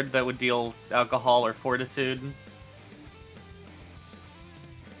card that would deal alcohol or fortitude.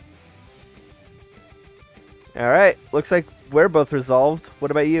 Alright, looks like we're both resolved.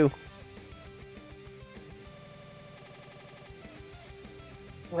 What about you?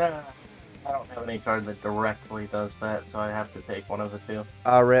 I don't have any card that directly does that, so I have to take one of the two.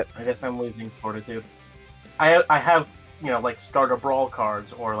 Rip. I guess I'm losing fortitude. I have, like start a brawl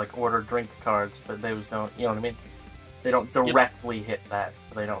cards or like order drinks cards, but those don't, you know what I mean? They don't directly hit that,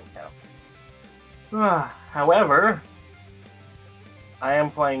 so they don't count. However, I am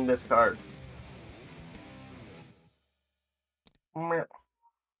playing this card.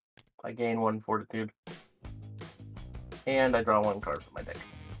 I gain 1 fortitude. And I draw 1 card from my deck.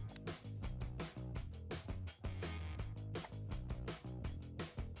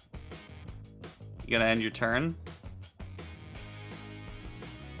 You gonna end your turn?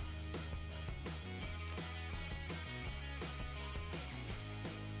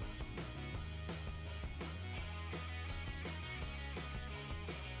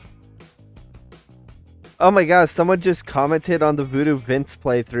 Oh my god, someone just commented on the Voodoo Vince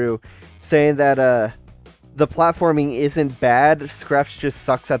playthrough saying that the platforming isn't bad, Scraps just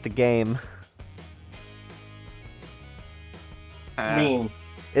sucks at the game. Mean.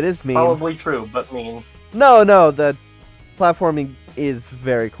 It is mean. Probably true, but mean. No, the platforming is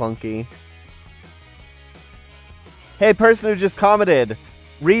very clunky. Hey, person who just commented,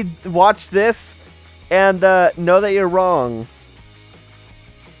 watch this, and know that you're wrong.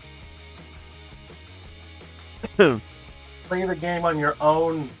 Play the game on your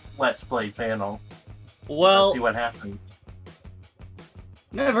own Let's Play channel. Well, see what happens.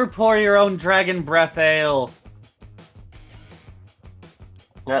 Never pour your own dragon breath ale.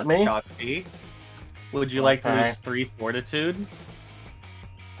 Not me? Coffee. Would you like to lose 3 fortitude?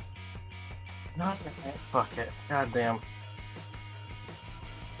 Not fuck it. Goddamn.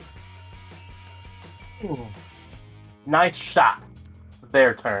 Nice shot.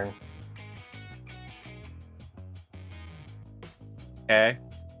 Their turn. Okay.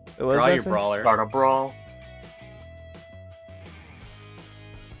 Draw your brawler. Start a brawl.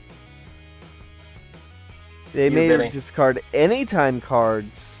 They made him discard anytime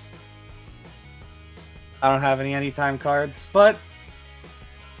cards. I don't have any anytime cards, but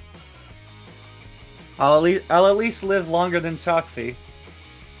I'll at least live longer than Chalkfee.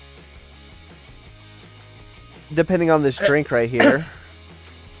 Depending on this drink right here.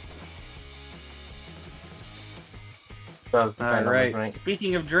 Alright,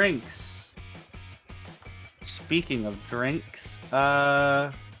 speaking of drinks.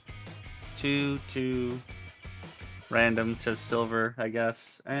 2, random to silver, I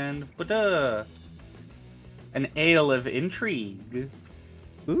guess. And an ale of intrigue.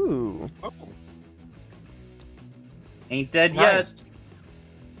 Ooh. Oh, Ain't dead nice. yet.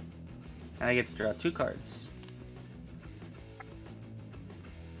 And I get to draw 2 cards.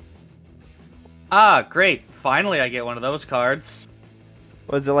 Ah, great. Finally I get one of those cards.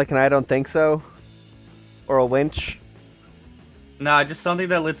 Was it like an I don't think so? Or a winch? Nah, just something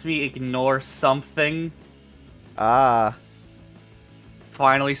that lets me ignore something. Ah.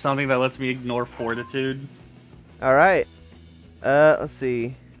 Finally something that lets me ignore fortitude. Alright. Let's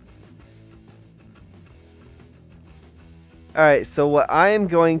see. Alright, so what I am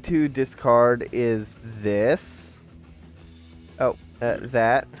going to discard is this. Oh,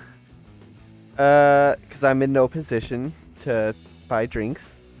 that. Because I'm in no position to buy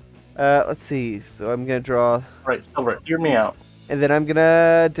drinks. Let's see. So I'm going to draw... Right, silver, hear me out. And then I'm going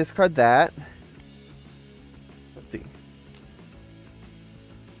to discard that. Let's see.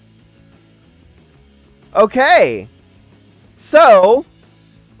 Okay. So,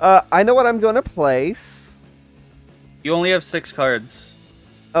 I know what I'm going to place. You only have 6 cards.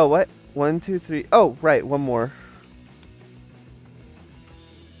 Oh, what? 1, 2, 3. Oh, right. One more.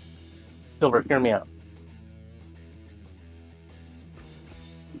 Silver, hear me out.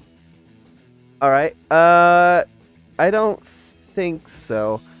 All right. I don't think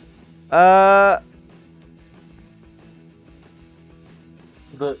so. The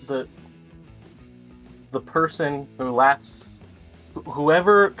person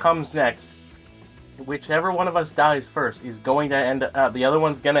whoever comes next, whichever one of us dies first, is going to end up. The other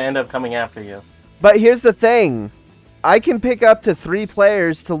one's gonna end up coming after you. But here's the thing. I can pick up to 3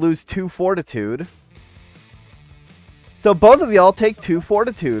 players to lose 2 fortitude. So both of y'all take 2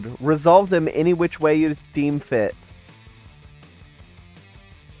 fortitude. Resolve them any which way you deem fit.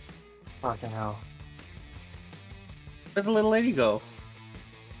 Fucking hell. Where'd the little lady go?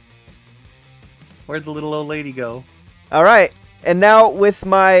 Where'd the little old lady go? All right. And now with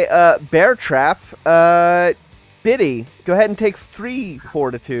my bear trap, Biddy, go ahead and take 3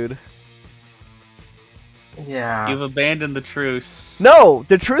 fortitude. Yeah. You've abandoned the truce. No,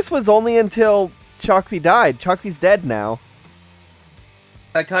 the truce was only until Chocpy died. Chocpy's dead now.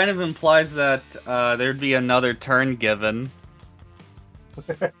 That kind of implies that there'd be another turn given.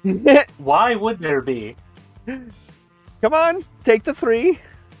 Why would there be? Come on, take the 3.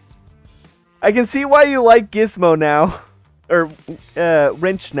 I can see why you like Gizmo now. Or,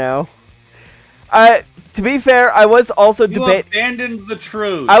 Wrench now. To be fair, I was also debating... You abandoned the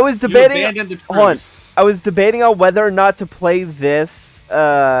truce. I was debating... You abandoned the truce. Hold on. I was debating on whether or not to play this,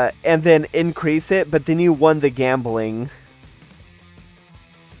 and then increase it, but then you won the gambling.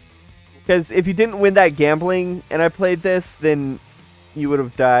 Because if you didn't win that gambling, and I played this, then you would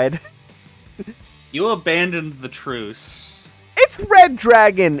have died. You abandoned the truce. It's Red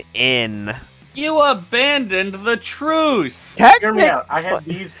Dragon Inn. You abandoned the truce. Hear me out. I had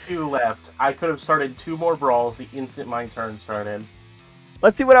these 2 left. I could have started 2 more brawls the instant my turn started.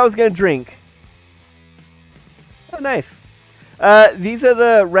 Let's see what I was going to drink. Oh, nice. These are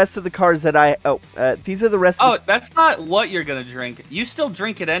the rest of the cards that I... Oh, these are the rest of the... that's not what you're going to drink. You still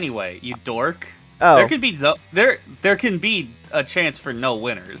drink it anyway, you dork. Oh. There can be a chance for no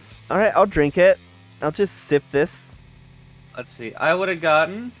winners. All right, I'll drink it. I'll just sip this. Let's see. I would have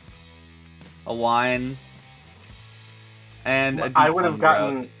gotten a wine and I would have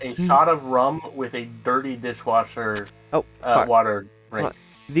gotten a shot of rum with a dirty dishwasher water drink.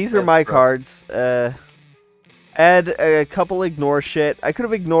 These are my cards. Add a couple ignore shit. I could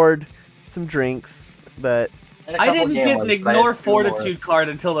have ignored some drinks, but... I didn't get an ignore fortitude card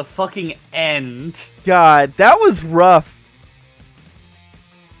until the fucking end. God, that was rough.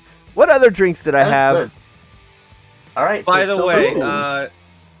 What other drinks did I have? Good. All right. By the way,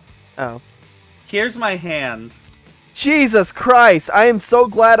 oh, here's my hand. Jesus Christ! I am so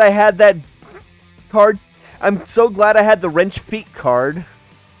glad I had that card. I'm so glad I had the wrench feet card.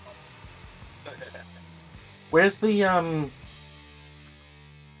 Where's the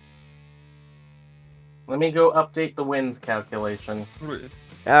Let me go update the wins calculation. All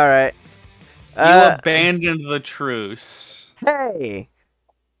right. You abandoned the truce. Hey.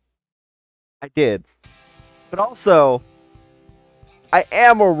 I did. But also, I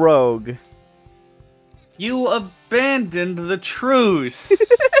am a rogue. You abandoned the truce.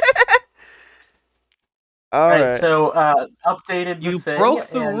 All right. So, updated the You thing, broke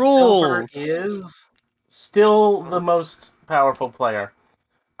the and rules. Silver is still the most powerful player.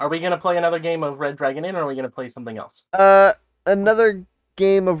 Are we going to play another game of Red Dragon Inn, or are we going to play something else? Another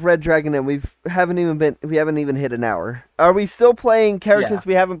game of Red Dragon and we haven't even hit an hour. Are we still playing characters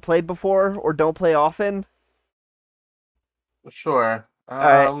we haven't played before or don't play often? Sure.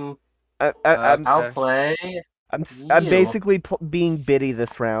 All right. I'll play. I'm basically being Biddy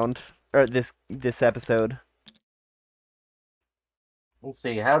this round or this episode. Let's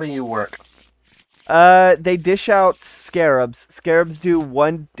see. How do you work? They dish out scarabs. Scarabs do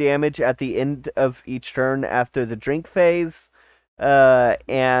 1 damage at the end of each turn after the drink phase,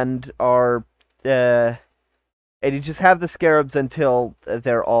 and are and you just have the scarabs until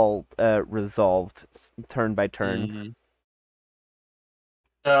they're all resolved turn by turn. Mm-hmm.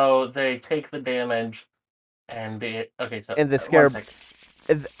 So they take the damage, and and the scarab,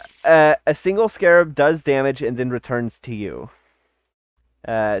 a single scarab does damage and then returns to you.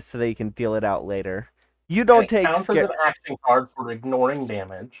 So that you can deal it out later. You don't take counts as an action card for ignoring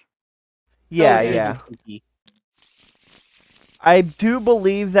damage. Yeah. I do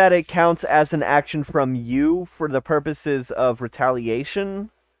believe that it counts as an action from you for the purposes of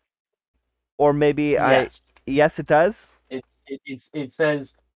retaliation. Or maybe yes, it does. It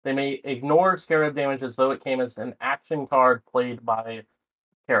says they may ignore scarab damage as though it came as an action card played by a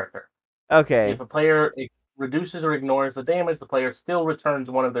character. Okay. If a player reduces or ignores the damage, the player still returns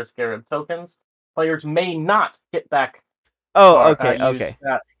one of their scarab tokens. Players may not get back. Okay. Get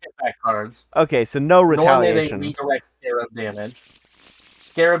back cards. Okay, so no retaliation. Nor may they redirect scarab damage.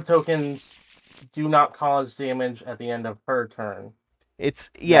 Scarab tokens do not cause damage at the end of her turn. It's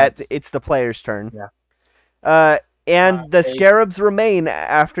the player's turn. Yeah. And the scarabs remain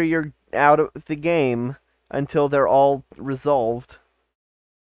after you're out of the game until they're all resolved.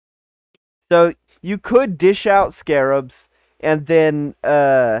 So you could dish out scarabs and then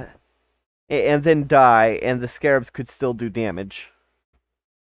die, and the scarabs could still do damage.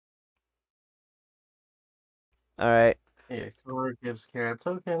 All right. Yeah, card gives scarab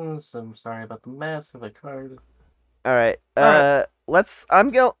tokens. I'm sorry about the mess of the card. All right.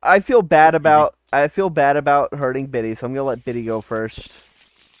 I feel bad about hurting Biddy, so I'm gonna let Biddy go first.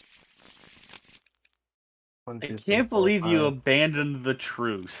 I can't believe you abandoned the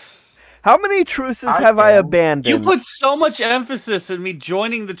truce. How many truces have I abandoned? You put so much emphasis in me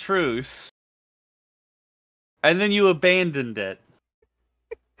joining the truce, and then you abandoned it.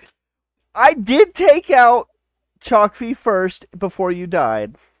 I did take out Chalkfee first before you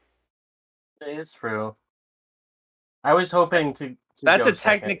died. It is true. I was hoping to That's a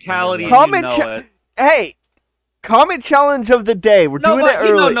technicality. Hey, comment challenge of the day. We're doing it early.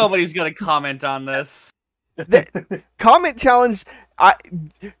 You know nobody's gonna comment on this. Comment challenge.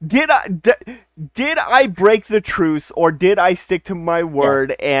 Did I break the truce or did I stick to my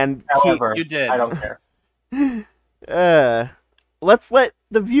word and However, you did. I don't care. Let's let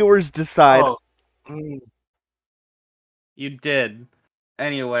the viewers decide. You did.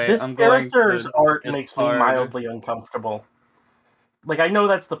 Anyway, this I'm going to character's art makes me mildly uncomfortable. Like, I know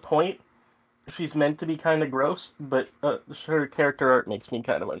that's the point. She's meant to be kind of gross, but her character art makes me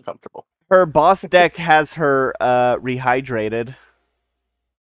kind of uncomfortable. Her boss deck has her rehydrated.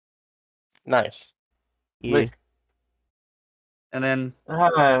 Nice. Yeah. And then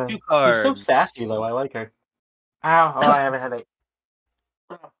 2 She's cards. so sassy, though. I like her. Ow, I have a headache.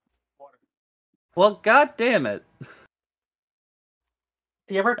 Well, god damn it.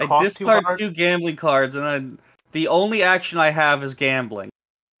 You ever I discard 2 gambling cards, and then the only action I have is gambling.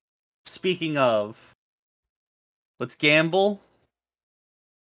 Speaking of, let's gamble.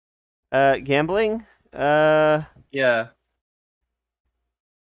 Gambling? Yeah.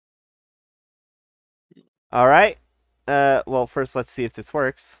 All right. Well, first let's see if this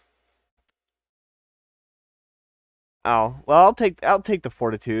works. Oh, well, I'll take the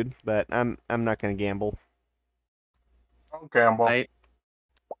fortitude, but I'm not gonna gamble. I'll gamble.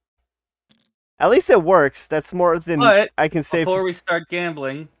 At least it works. That's more than I can say. Before we start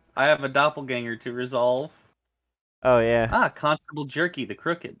gambling, I have a doppelganger to resolve. Oh yeah. Constable Jerky the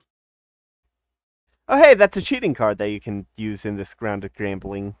Crooked. Oh hey, that's a cheating card that you can use in this round of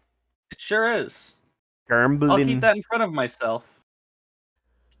gambling. It sure is. Gambling. I'll keep that in front of myself.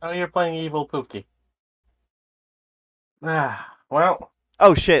 Oh, you're playing Evil Pookie. Well.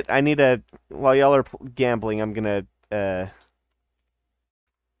 Oh shit! I need a. While y'all are gambling, I'm gonna.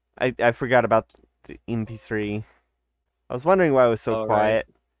 I forgot about the MP3. I was wondering why it was so quiet.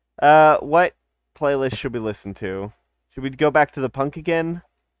 Right. What playlist should we listen to? Should we go back to the punk again?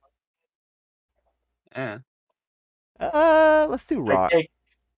 Yeah. Let's do rock.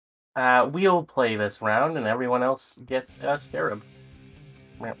 We'll play this round, and everyone else gets a scarab.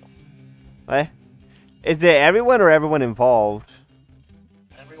 What? Is it everyone or everyone involved?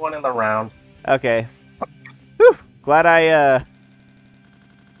 Everyone in the round. Okay. Whew. Glad I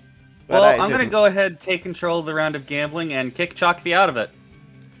Well, I'm going to go ahead, take control of the round of gambling, and kick Chalkfee out of it.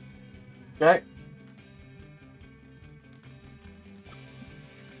 Okay.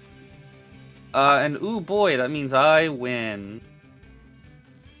 And ooh boy, that means I win.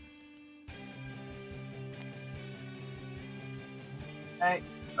 Hey.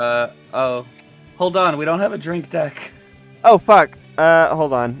 Oh. Hold on, we don't have a drink deck. Oh, fuck.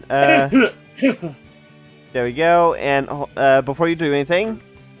 Hold on. There we go. And, before you do anything...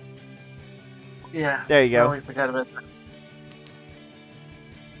 Yeah. There you go. Oh, we forgot about that.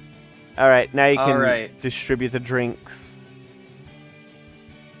 Alright, now you can Alright. distribute the drinks.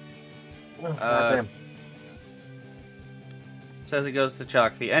 Oh, goddamn. Says it goes to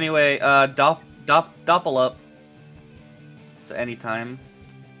Chalkfee. Anyway, doppel up. It's anytime.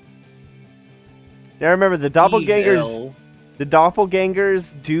 Now remember, the doppelgangers... Evil. The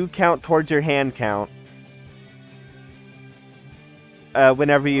doppelgangers do count towards your hand count.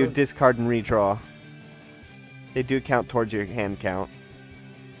 Whenever you discard and redraw. They do count towards your hand count.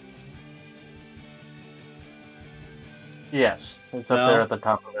 Yes, it's up there at the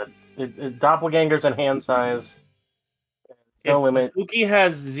top of it. Doppelgangers and hand size. No limit. Pookie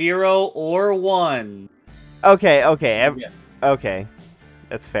has 0 or 1. Okay, okay. Yeah. Okay.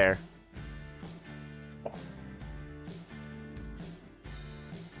 That's fair.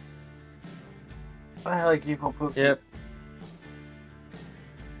 I like evil Pookie. Yep.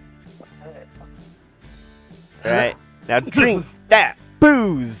 Alright. Now drink that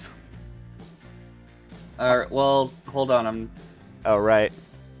booze! Alright, well, hold on, I'm... Oh, right.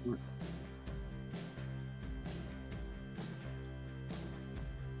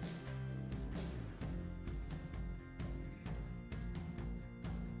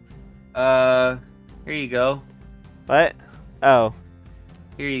 Here you go. What? Oh.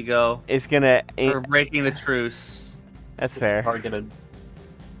 Here you go. It's gonna... For breaking the truce. That's fair. Targeted.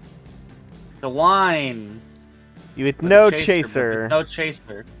 The wine! You with With no a chaser. With no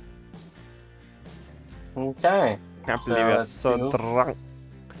chaser. Okay. Can't So believe you're that's so two. drunk.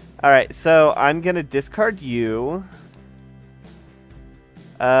 Alright, so I'm gonna discard you.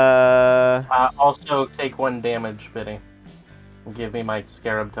 Also take 1 damage, Biddy. Give me my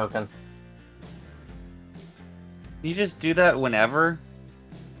scarab token. Can you just do that whenever?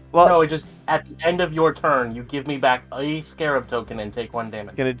 Well, No, just at the end of your turn, you give me back a scarab token and take 1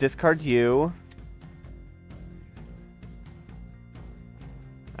 damage. gonna discard you.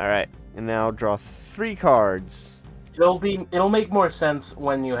 Alright, and now draw 3 cards. It'll make more sense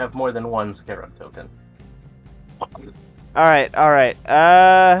when you have more than 1 scarab token. Alright, alright.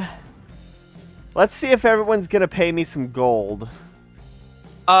 Let's see if everyone's gonna pay me some gold.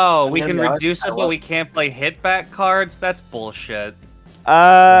 Oh, I'm we gonna can be honest, reduce I it, but love- we can't play hit back cards? That's bullshit.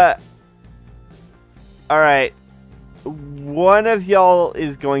 Alright. One of y'all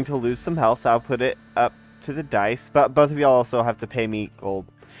is going to lose some health. I'll put it up to the dice, but both of y'all also have to pay me gold.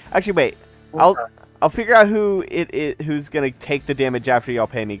 Actually, wait. I'll figure out who's gonna take the damage after y'all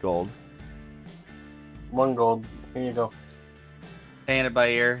pay me gold. 1 gold. Here you go. Paying it by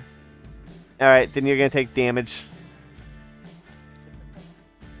ear. Alright, then you're gonna take damage.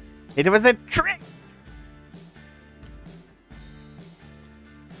 It was a trick!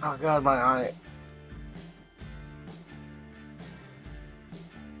 Oh god, my eye.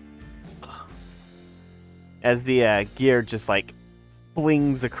 As the gear just like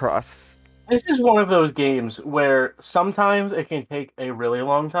flings across. This is one of those games where sometimes it can take a really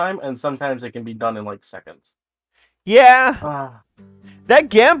long time, and sometimes it can be done in like seconds. Yeah! That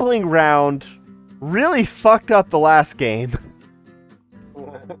gambling round really fucked up the last game.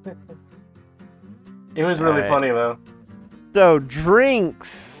 It was really Alright. funny though. So,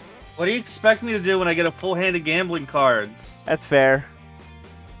 drinks. What do you expect me to do when I get a full hand of gambling cards? That's fair.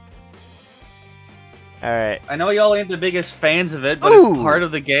 Alright. I know y'all ain't the biggest fans of it, but Ooh. it's part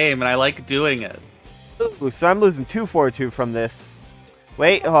of the game, and I like doing it. Ooh, so I'm losing 2-4-2 from this.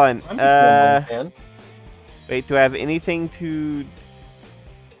 Wait, hold on. I'm a gambling fan. Wait, do I have anything to...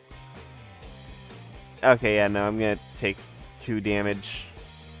 Okay, yeah, no, I'm gonna take 2 damage.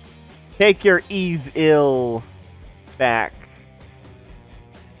 Take your evil back.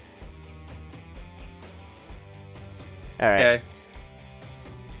 Alright. Okay.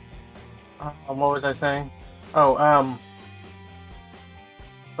 What was I saying? Oh,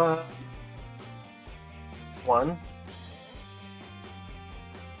 1.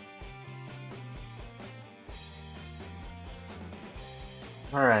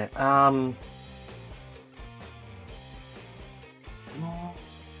 Alright,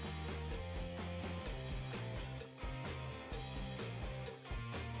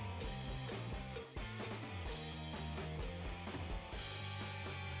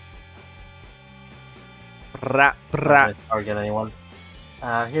 Pra, Not pra. gonna target anyone.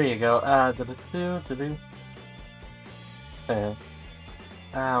 Here you go. Where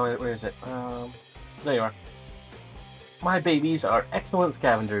is it? There you are. My babies are excellent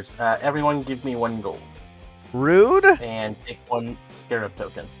scavengers. Everyone give me 1 gold. Rude? And take 1 scarab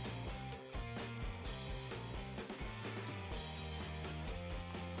token.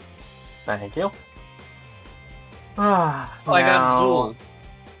 Thank you. I got Zool.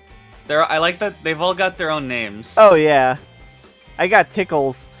 I like that they've all got their own names. Oh, yeah. I got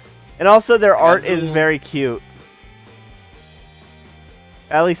Tickles. And also their art is Zool. very cute.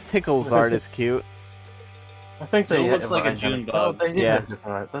 At least Tickles' art is cute. I think Zool looks like a June bug. They Yeah. have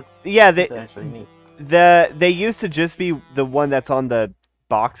different art. Yeah, That's actually neat. they used to just be the one that's on the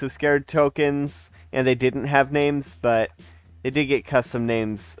box of scared tokens, and they didn't have names, but they did get custom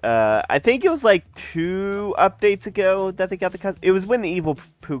names. I think it was like 2 updates ago that they got the custom. It was when the Evil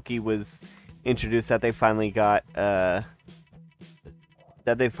Pookie was introduced that they finally got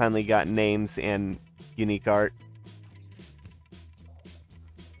names and unique art.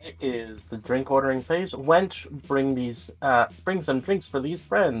 It is the drink ordering phase. Wench, bring some drinks for these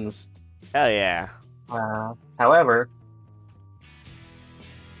friends. Hell yeah. However,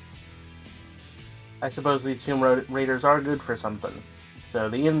 I suppose these Tomb Raiders are good for something, so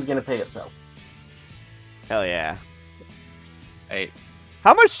the inn's gonna pay itself. Hell yeah. Hey,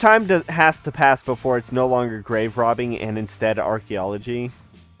 How much time has to pass before it's no longer grave robbing and instead archaeology?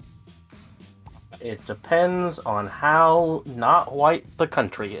 It depends on how not white the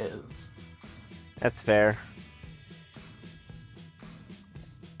country is. That's fair.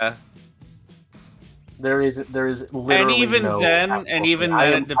 There is literally and even no then, actual-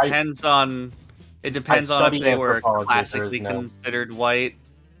 it depends on if studied they were anthropology, classically there's no- considered white.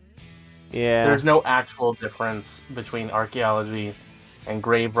 Yeah. There's no actual difference between archaeology and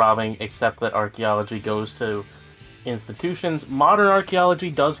grave robbing, except that archaeology goes to institutions. Modern archaeology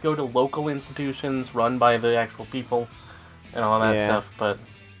does go to local institutions run by the actual people and all that stuff, but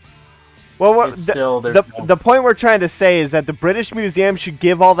well, it's still there's no... the point we're trying to say is that the British Museum should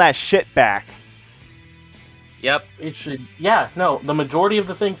give all that shit back. Yep. It should, yeah, no, the majority of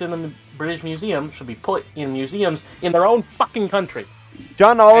the things in the British Museum should be put in museums in their own fucking country.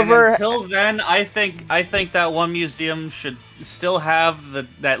 John Oliver. And until then, I think that one museum should still have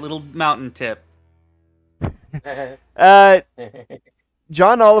that little mountain tip.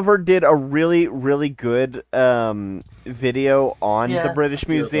 John Oliver did a really, really good video on the British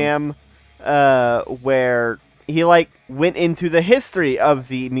Museum where he went into the history of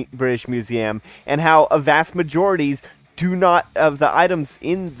the British Museum and how a vast majorities of the items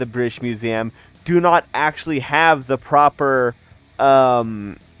in the British Museum do not actually have the proper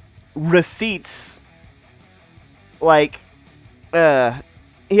receipts.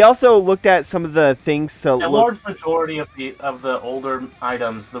 He also looked at some of the things to A large majority of the older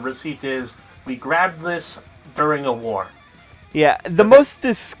items, the receipt is, we grabbed this during a war. Yeah, the most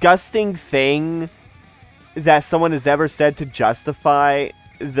disgusting thing that someone has ever said to justify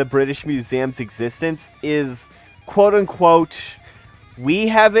the British Museum's existence is, quote-unquote, we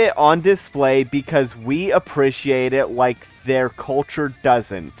have it on display because we appreciate it like their culture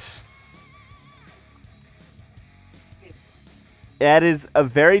doesn't. That is a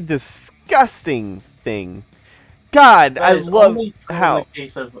very disgusting thing. God, I love how... in the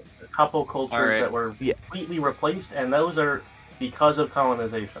case of a couple cultures that were completely replaced, and those are because of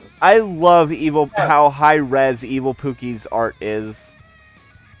colonization. I love how high-res Evil Pookie's art is.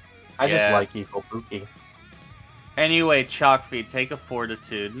 I just like Evil Pookie. Anyway, Chalkfeed, take a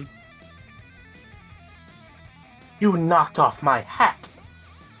fortitude. You knocked off my hat!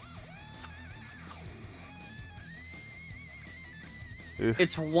 Oof.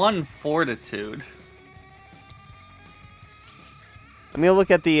 It's 1 fortitude. I'm gonna look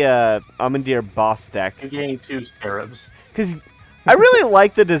at the Amandir boss deck. You're getting 2 scarabs. Because I really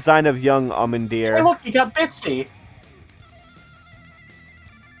like the design of young Amandir. Hey, look, you got Bitsy!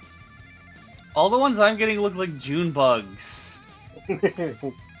 All the ones I'm getting look like June bugs.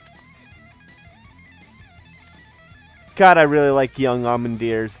 God, I really like young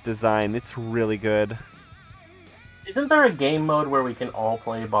Amandir's design. It's really good. Isn't there a game mode where we can all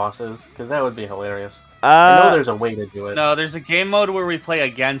play bosses? Because that would be hilarious. I know there's a way to do it. No, there's a game mode where we play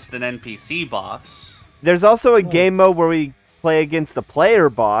against an NPC boss. There's also a game mode where we play against the player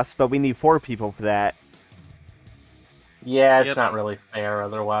boss, but we need 4 people for that. Yeah, it's not really fair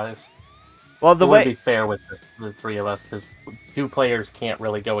otherwise. Well, it would be fair with the 3 of us, because 2 players can't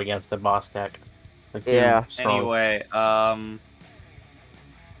really go against the boss deck. Yeah. Anyway,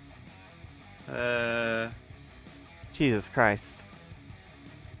 Jesus Christ.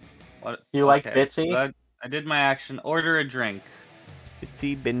 What? You like Bitsy? I did my action. Order a drink.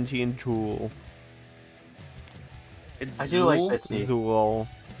 Bitsy, Benji, and Jewel. It's I do like Zool. Bitsy. Zool.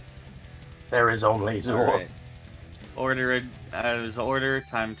 There is only Zool. Alright. Order it as order.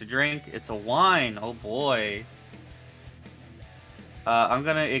 Time to drink. It's a wine. Oh boy. I'm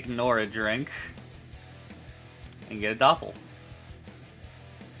gonna ignore a drink and get a doppel.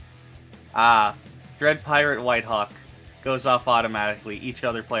 Dread Pirate Whitehawk goes off automatically. Each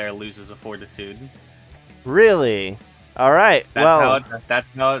other player loses a fortitude. Really? All right. That's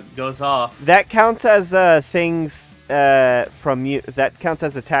how it goes off. That counts as things from you. That counts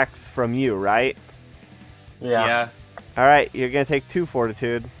as attacks from you, right? Yeah. All right. You're gonna take 2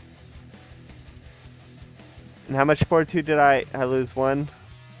 fortitude. And how much fortitude did I lose? 1.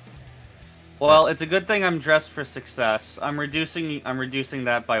 Well, it's a good thing I'm dressed for success. I'm reducing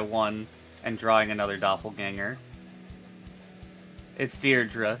that by 1 and drawing another doppelganger. It's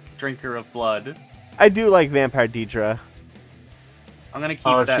Deirdre, Drinker of Blood. I do like Vampire Deidre. I'm gonna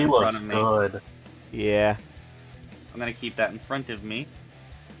keep that in front of me. Good. Yeah. I'm gonna keep that in front of me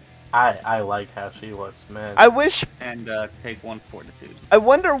I like how she looks, man. I wish. and take 1 fortitude. I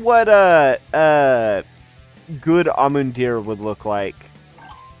wonder what good Amundir would look like.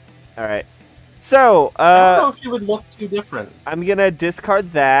 All right. So, I don't know if she would look too different. I'm gonna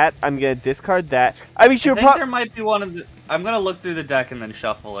discard that. I mean, she I would think there might be one of the. I'm gonna look through the deck and then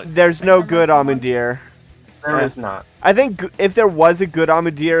shuffle it. There's no good Amundir. There is not. I think if there was a good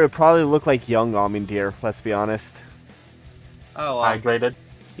Amundir, it would probably look like young Amundir, let's be honest. Oh, wow. Hydrated.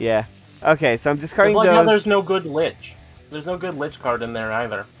 Yeah. Okay, so I'm discarding Like those. how there's no good Lich. There's no good Lich card in there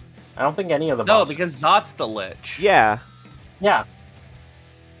either. I don't think any of the No, buffs. because Zot's the Lich. Yeah. Yeah,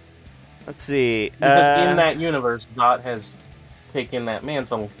 Let's see. because in that universe, Zot has taken that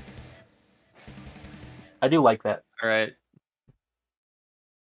mantle. I do like that. Alright.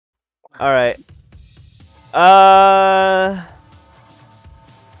 All right.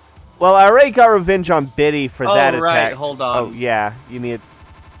 Well, I already got revenge on Biddy for that right, attack. hold on. Oh yeah, you need.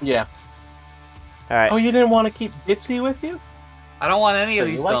 Yeah. All right. Oh, you didn't want to keep Bitsy with you? I don't want any of So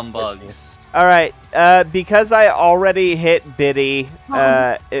you these like dumb Bitsy. bugs. All right. Because I already hit Biddy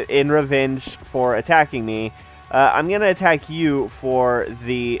in revenge for attacking me, I'm gonna attack you for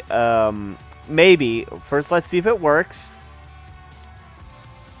the maybe. First, let's see if it works.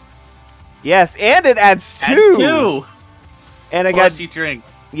 Yes, and it adds 2. Add 2! And I Plus got you drink.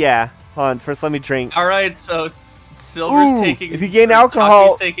 yeah. Hold on. First, let me drink. Alright, so Silver's Ooh, taking. if you gain or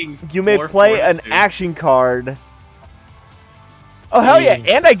alcohol, Chucky's taking You may 4 play an fortitude. action card. Oh hell yeah! Jeez.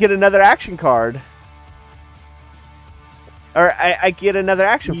 And I get another action card. Or I get another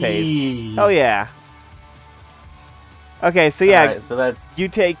action phase. Jeez. Oh yeah. Okay, so yeah, Alright, so that, you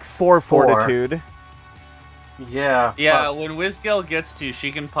take 4 fortitude. yeah. Yeah, fuck. when Wizgale gets to,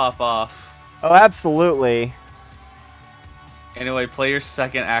 she can pop off. Oh, absolutely. Anyway, play your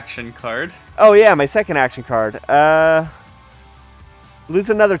second action card. Oh yeah, my second action card. Lose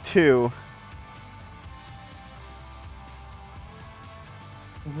another 2.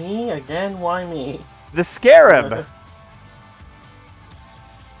 Me again? Why me? The Scarab.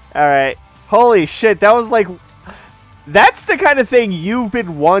 All right. Holy shit, that was like. That's the kind of thing you've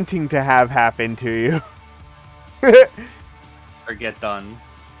been wanting to have happen to you. Or get done.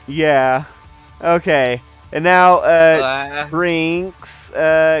 Yeah. Okay. And now, drinks.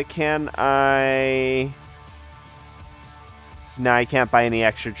 Can I? No, I can't buy any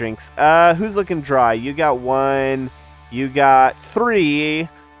extra drinks. Who's looking dry? You got 1. You got 3.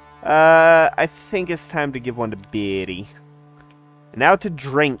 I think it's time to give 1 to Biddy. Now to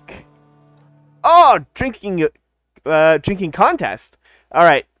drink. Oh, drinking contest. All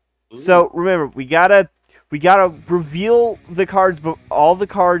right. Ooh. So remember, we gotta reveal the cards, all the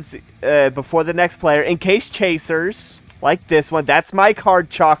cards before the next player, in case chasers like this one. That's my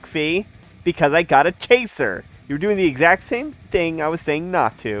card, Chalk Fee, because I got a chaser. You're doing the exact same thing I was saying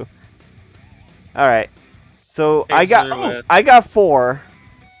not to. All right. So I got 4.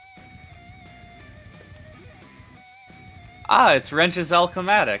 Ah, it's Wrench's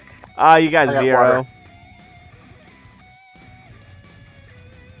Alchematic. Ah, you got I got 0. water.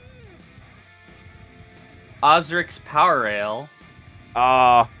 Osric's Power Ale.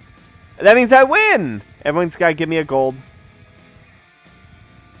 Ah, that means I win. Everyone's got to give me a gold.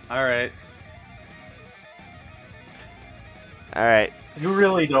 Alright. All right. You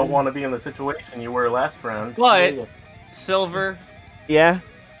really don't want to be in the situation you were last round. But- do you? Silver. Yeah.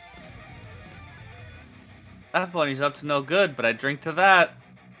 That bunny's up to no good, but I drink to that.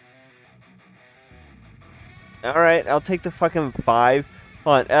 All right. I'll take the fucking 5.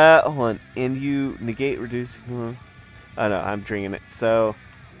 Hold on. Hold on. And you negate, reduce. Oh no, I'm drinking it. So,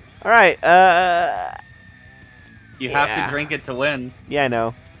 all right. You have to drink it to win. Yeah, I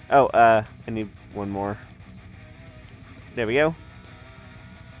know. Oh, I need one more. There we go.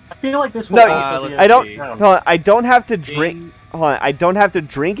 I feel like this will No, also be I don't. see. Hold on, I don't have to drink. Hold on, I don't have to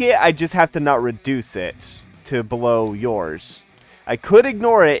drink it. I just have to not reduce it to below yours. I could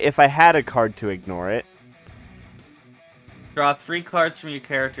ignore it if I had a card to ignore it. Draw 3 cards from your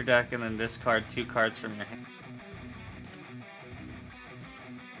character deck and then discard 2 cards from your hand.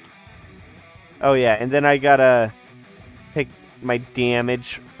 Oh yeah, and then I gotta take my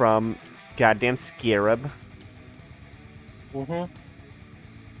damage from goddamn Scarab. Mm-hmm.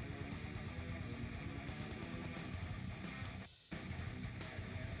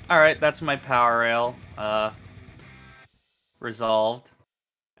 Alright, that's my power rail. Resolved.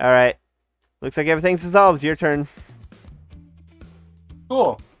 Alright. Looks like everything's resolved. Your turn.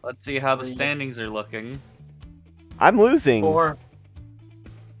 Cool. Let's see how the standings are looking. I'm losing. 4.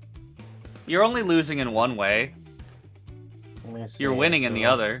 You're only losing in one way. You're winning in the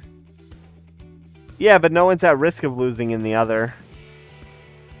other. Yeah, but no one's at risk of losing in the other.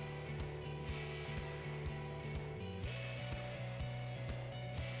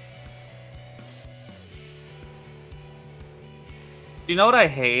 You know what I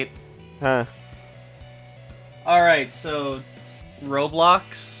hate? Huh. Alright, so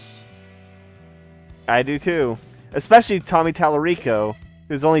Roblox. I do too. Especially Tommy Tallarico,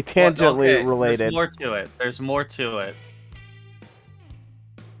 who's only tangentially Okay, related. There's more to it. There's more to it.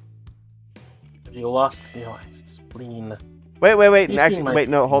 You lost your spleen. Wait. You Actually, see my- wait,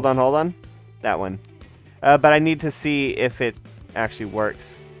 no, hold on. That one. But I need to see if it actually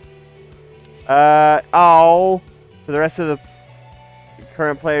works. Oh. For the rest of the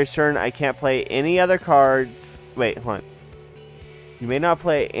current player's turn, I can't play any other cards. Wait, hold on. You may not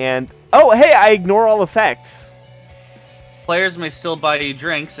play and... Oh, hey, I ignore all effects. Players may still buy you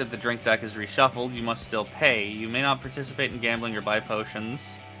drinks. If the drink deck is reshuffled, you must still pay. You may not participate in gambling or buy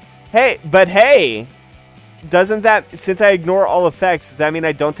potions. Hey, doesn't that, since I ignore all effects, does that mean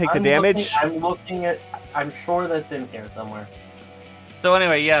I don't take the damage? I'm looking at... I'm sure that's in here somewhere. So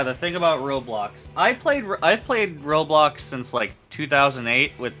anyway, yeah, the thing about Roblox. I've played Roblox since like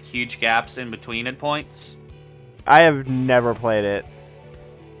 2008 with huge gaps in between at points. I have never played it.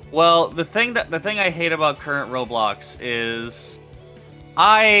 Well, the thing I hate about current Roblox is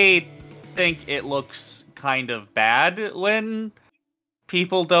I think it looks kind of bad when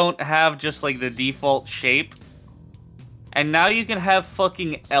people don't have just like the default shape. And now you can have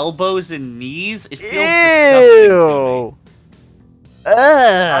fucking elbows and knees. It feels disgusting to me.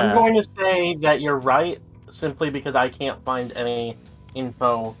 I'm going to say that you're right, simply because I can't find any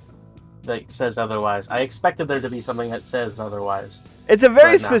info that says otherwise. I expected there to be something that says otherwise. It's a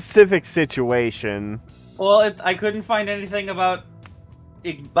very But no. specific situation. Well, I couldn't find anything about...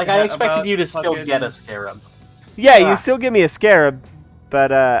 Like, I expected about you to still fucking- get a scarab. Yeah, Ah. you still give me a scarab,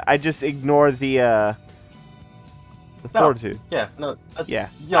 but I just ignore the fortitude. Yeah, no. That's, Yeah.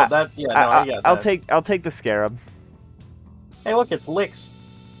 Yeah, that. Yeah, no, I get that. I'll take the scarab. Hey, look, it's licks.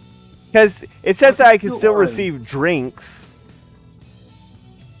 Because it says that I can Two still orange. receive drinks.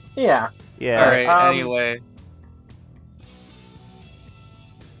 Yeah. Yeah. Alright, Um, anyway.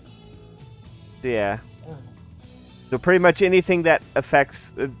 Yeah. So pretty much anything that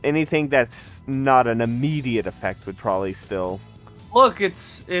affects anything that's not an immediate effect would probably still. Look,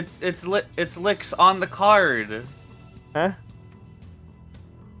 it's licks on the card. Huh?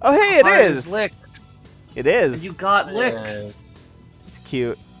 Oh, hey, it Card is. Licks. It is. You got It licks. is. It's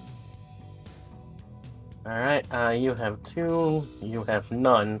cute. Alright, you have 2, you have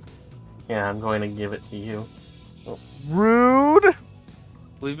none. Yeah, I'm going to give it to you. Rude.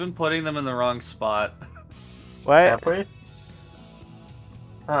 We've been putting them in the wrong spot. What? Have we?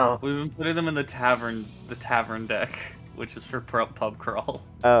 Oh. We've been putting them in the tavern deck, which is for pub crawl.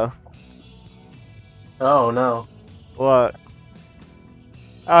 Oh. Oh, no. What?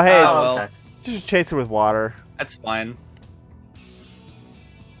 Oh, hey, Oh, it's well. Okay. just chase it with water. That's fine.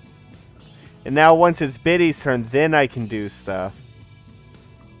 And now once it's Biddy's turn, then I can do stuff.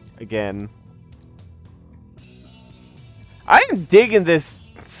 Again. I'm digging this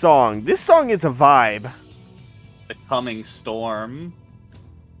song. This song is a vibe. The coming storm.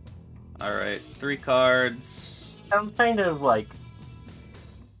 Alright, 3 cards. Sounds kind of like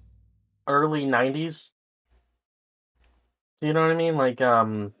early 90s. Do you know what I mean? Like,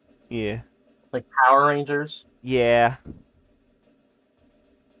 Yeah. like Power Rangers. Yeah.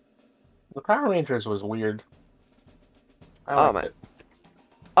 The Power Rangers was weird. I Oh, liked man. it.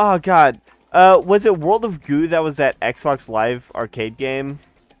 Oh, God. Was it World of Goo that was that Xbox Live arcade game?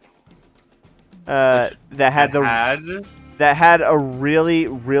 That had Had that had a really,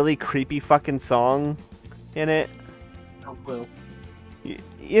 really creepy fucking song in it. of Blue.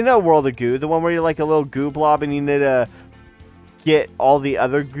 You know World of Goo, the one where you're like a little goo blob and you need to get all the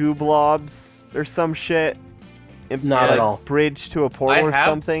other goo blobs or some shit. Not at all. Bridge to a portal or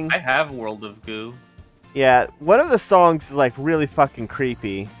something. I have World of Goo. Yeah, one of the songs is like really fucking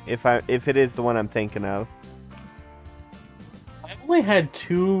creepy. If it is the one I'm thinking of. I've only had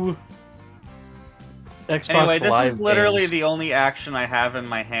 2 Xbox Anyway, this Live is literally games. the only action I have in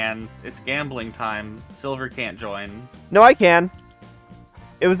my hand. It's gambling time. Silver can't join. No, I can.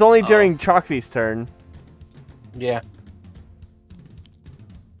 It was only during Chalkvy's turn. Yeah.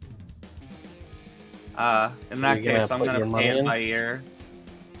 In that case, I'm gonna pay it by ear.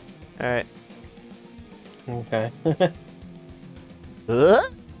 Alright. Okay.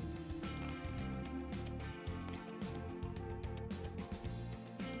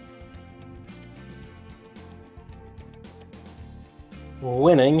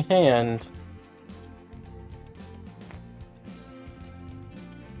 Winning hand.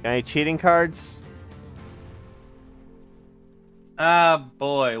 Got any cheating cards? Ah,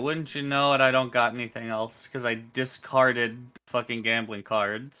 boy, wouldn't you know it, I don't got anything else, because I discarded fucking gambling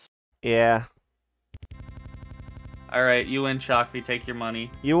cards. Yeah. Alright, you win, Chakvi, take your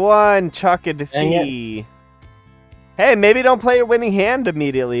money. You won, Chuck a defeat. Hey, maybe don't play your winning hand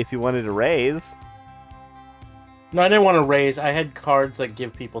immediately if you wanted to raise. No, I didn't want to raise. I had cards that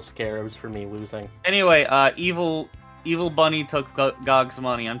give people scarabs for me losing. Anyway, Evil Bunny took Gog's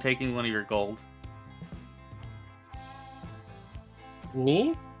money. I'm taking one of your gold.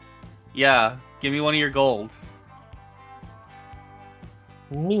 Me? Yeah, give me one of your gold.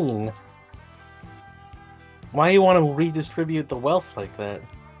 Mean. Why you want to redistribute the wealth like that?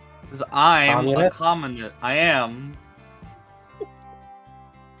 Because I'm Communist? a communist. I am.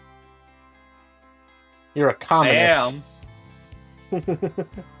 You're a communist. I am.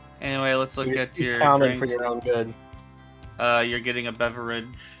 Anyway, let's look at your common drinks. for your own good. You're getting a beverage.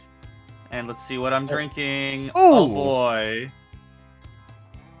 And let's see what I'm drinking. Ooh. Oh boy.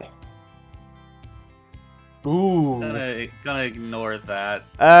 Ooh. Gonna ignore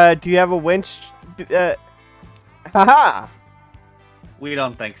that. Do you have a winch? Haha! We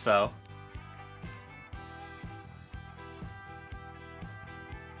don't think so.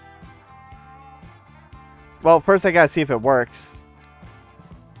 Well, first I gotta see if it works.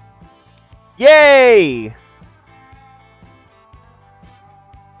 Yay!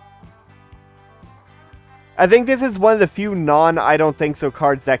 I think this is one of the few non-I don't think so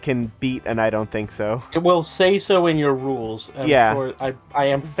cards that can beat an I don't think so. It will say so in your rules. Yeah. Sure, I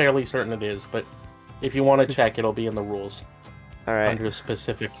am fairly certain it is, but if you want to check, it'll be in the rules. Alright. Under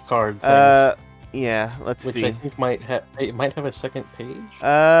specific card things. Yeah, let's which see. I think might have a second page.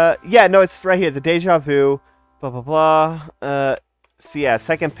 Yeah, no, it's right here. The Deja Vu. Blah, blah, blah. So yeah,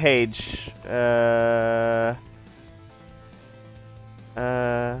 second page. Or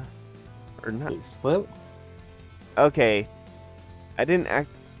not. Flip. Okay. I didn't act.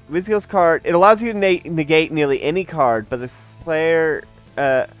 Wizgill's card. It allows you to negate nearly any card, but the player.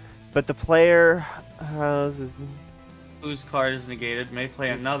 Whose card is negated may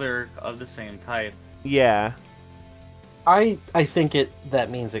play another of the same type. Yeah. I think that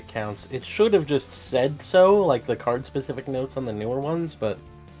means it counts. It should have just said so, like the card specific notes on the newer ones, but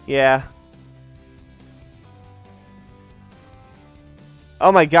Yeah.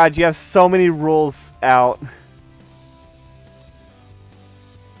 Oh my god, you have so many rules out.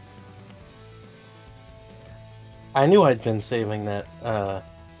 I knew I'd been saving that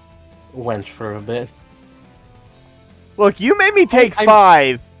wench for a bit. Look, you made me take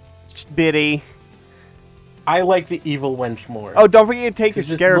 5, Biddy. I like the evil wench more. Oh, don't forget to take your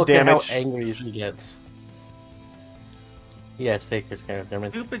scarab look damage. At how angry she gets. Yes, take your scarab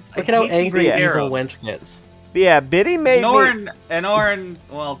damage. Stupid, Look at how angry evil scarab. wench gets. Yeah, Biddy made me...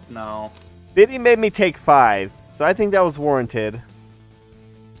 well, no. Biddy made me take 5, so I think that was warranted.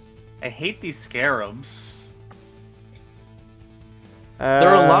 I hate these scarabs.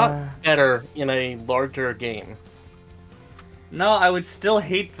 They're a lot better in a larger game. No, I would still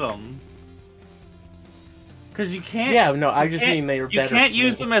hate them. Because you can't. Yeah, no, I just mean they are better. You can't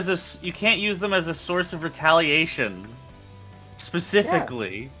use them as a. You can't use them as a source of retaliation.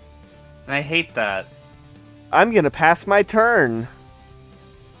 Specifically, and I hate that. I'm gonna pass my turn.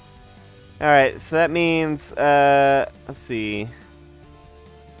 Alright, so that means, let's see.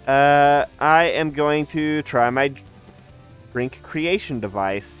 I am going to try my drink creation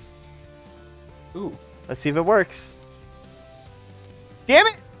device. Ooh. Let's see if it works. Damn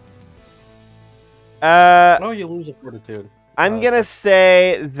it! No, you lose a fortitude. I'm gonna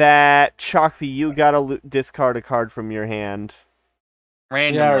say that, Chalkfy, you gotta discard a card from your hand.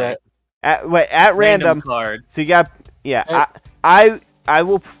 Randomly. Yeah, right. At random card. So you got Yeah, I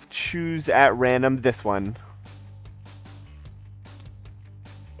will choose at random this one.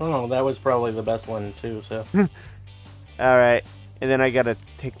 Oh, that was probably the best one too. So. All right, and then I gotta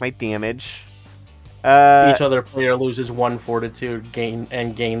take my damage. Each other player loses 1 fortitude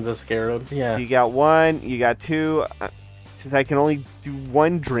gains a scarab. Yeah. So you got 1, you got 2. Since I can only do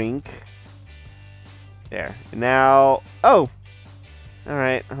 1 drink. There. Now, oh, all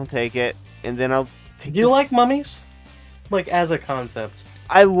right, I'll take it, and then I'll take. Do you like mummies? Like as a concept?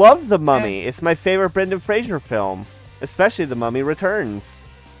 I love The Mummy. It's my favorite Brendan Fraser film, especially The Mummy Returns.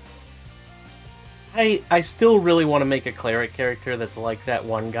 I still really want to make a cleric character that's like that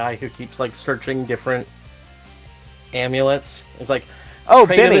one guy who keeps like searching different amulets. It's like, oh,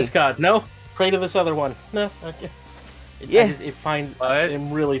 pray Benny. to this god. No, pray to this other one. No, okay. It finds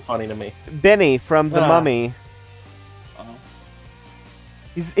him really funny to me. Benny from The Mummy.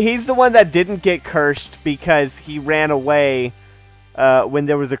 He's the one that didn't get cursed because he ran away when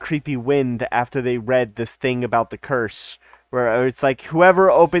there was a creepy wind after they read this thing about the curse, where it's like whoever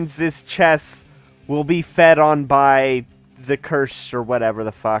opens this chest will be fed on by the curse or whatever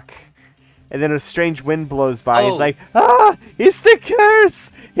the fuck. And then a strange wind blows by. He's like, ah, it's the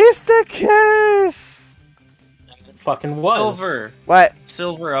curse! It's the curse! It fucking was. Silver. What?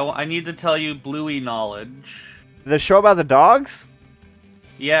 Silver, I need to tell you Bluey knowledge. The show about the dogs?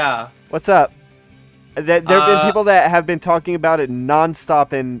 Yeah. What's up? There have been people that have been talking about it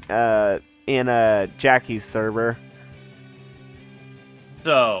nonstop in Jackie's server.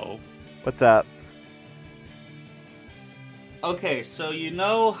 So. What's up? Okay, so you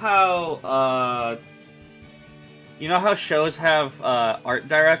know how shows have art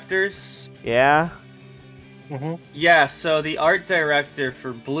directors? Yeah. Mm-hmm. Yeah, so the art director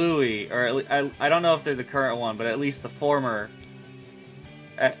for Bluey, or I don't know if they're the current one, but at least the former,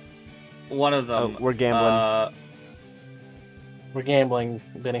 one of them. Oh, we're gambling. We're gambling,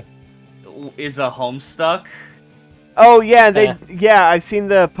 Benny. Is a Homestuck. Oh yeah, I've seen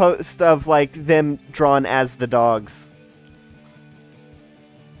the post of like them drawn as the dogs.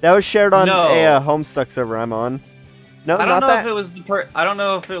 That was shared on a Homestuck server I'm on. No, I don't know if it was I don't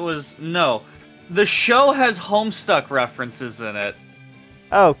know if it was. No, the show has Homestuck references in it.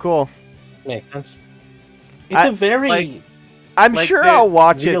 Oh, cool. Makes sense. It's a very. I'm sure I'll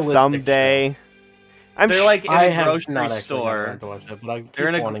watch it someday. They're like in a grocery not store. To watch it, but I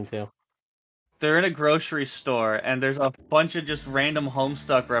keep wanting to. They're in a grocery store, and there's a bunch of just random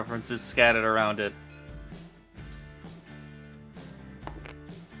Homestuck references scattered around it.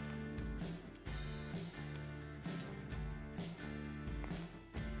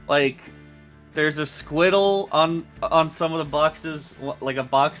 Like, there's a squiddle on some of the boxes. Like a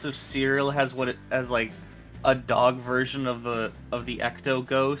box of cereal has like a dog version of the Ecto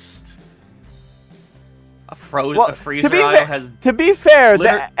Ghost. A freezer aisle has. To be fair,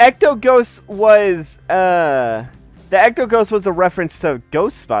 the Ecto Ghost was a reference to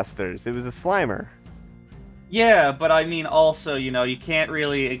Ghostbusters. It was a Slimer. Yeah, but I mean, also, you can't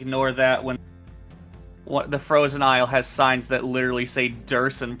really ignore that when the frozen aisle has signs that literally say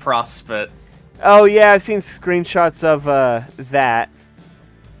Durst and Prospit. Oh yeah, I've seen screenshots of that.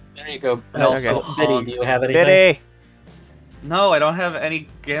 There you go. Also, Biddy, do you have anything? Biddy. No, I don't have any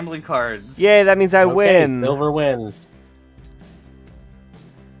gambling cards. Yay, that means I win. Silver wins.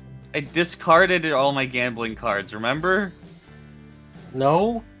 I discarded all my gambling cards, remember?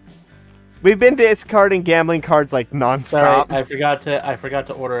 No. We've been discarding gambling cards like nonstop. Sorry, I forgot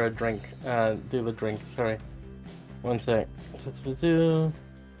to order a drink. Do the drink. Sorry. One sec.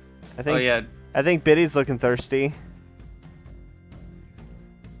 I think Biddy's looking thirsty.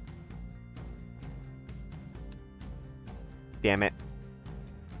 Damn it.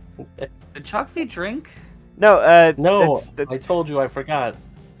 Did Chalkfeet drink? No, no. that's... I told you I forgot.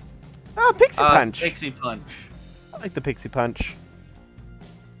 Oh, Pixie Punch. Pixie Punch. I like the Pixie Punch.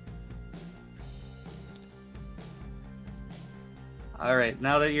 Alright,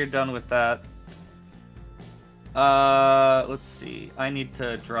 now that you're done with that, let's see. I need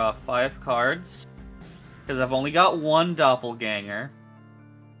to draw 5 cards, because I've only got 1 doppelganger.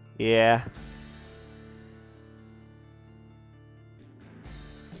 Yeah.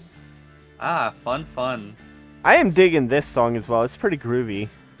 Ah, fun. I am digging this song as well. It's pretty groovy.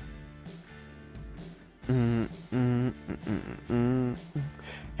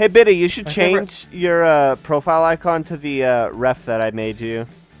 Hey, Biddy, you should change your profile icon to the ref that I made you.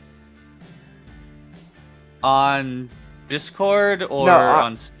 On Discord or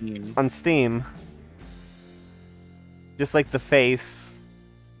on Steam? On Steam. Just like the face.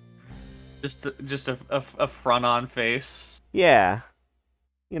 Just a front-on face. Yeah.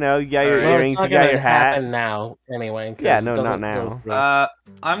 You know, you got your Alright. Well, earrings, it's not you got gonna your hat. happen now, anyway. 'Cause Yeah, it no, not doesn't go now.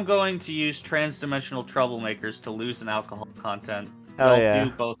 through. I'm going to use transdimensional troublemakers to lose an alcohol content. Oh, Y'all yeah.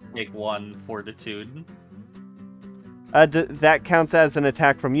 do both take 1 fortitude. That counts as an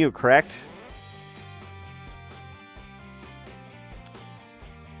attack from you, correct?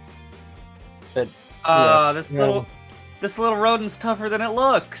 But, yes, This little rodent's tougher than it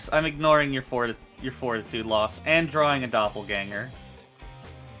looks. I'm ignoring your fortitude loss and drawing a doppelganger.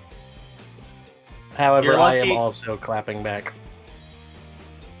 However, You're I am lucky- also clapping back.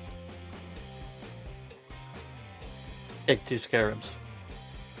 Take 2 scarabs.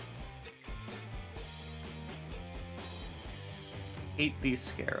 Hate these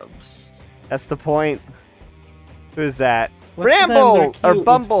scarabs. That's the point. Who's that? Look at them, they're Bramble! Or cute. It's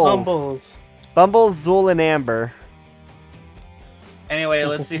Bumbles! Bumbles. Bumbles, Zool, and Amber. Anyway,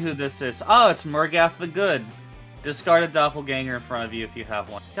 let's see who this is. Oh, it's Murgath the Good. Discard a doppelganger in front of you if you have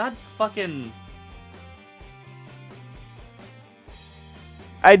one. God fucking...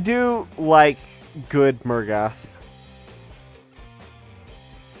 I do like good Murgath.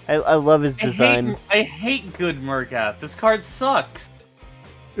 I love his design. I hate good Murgath. This card sucks.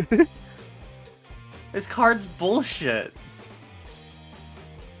 This card's bullshit.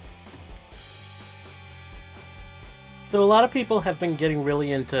 So a lot of people have been getting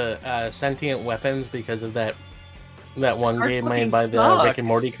really into sentient weapons because of that one Card game fucking made by the sucks. Rick and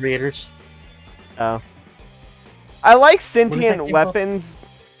Morty creators. Oh. I like that sentient game weapons.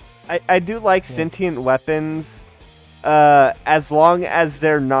 I do like sentient weapons. As long as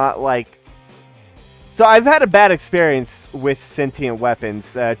they're not like... So I've had a bad experience with sentient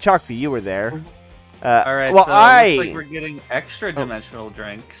weapons. Chalkby, you were there. Alright, well, so it looks like we're getting extra dimensional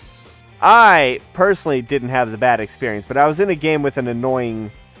drinks. I personally didn't have the bad experience, but I was in a game with an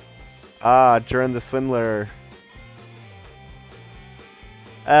annoying... During the Swindler.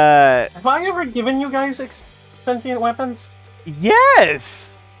 Have I ever given you guys sentient weapons?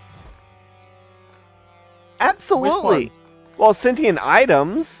 Yes! Absolutely. Which Well, sentient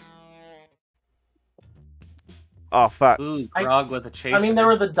items. Oh, fuck. Ooh, grog with a chaser. I mean, there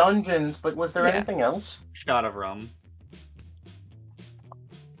were the dungeons, but was there Yeah. anything else? Shot of rum.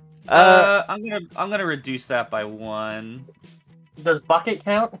 I'm I'm gonna reduce that by 1. Does bucket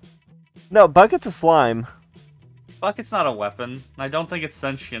count? No, Bucket's a slime. Bucket's not a weapon. I don't think it's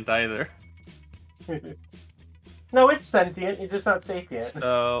sentient either. No, it's sentient. It's just not sapient.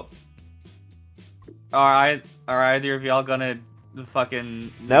 So, are either of y'all gonna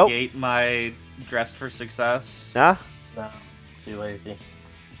fucking Nope. negate my dress for success? Nah? No, too lazy.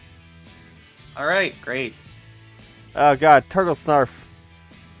 All right, great. Oh, God. Turtle Snarf.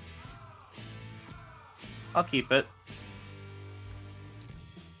 I'll keep it.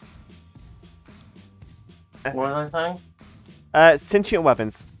 What was I saying? Sentient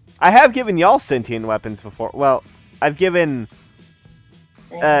weapons. I have given y'all sentient weapons before. Well, I've given...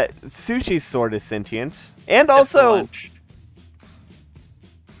 Sushi's sword is sentient. And also...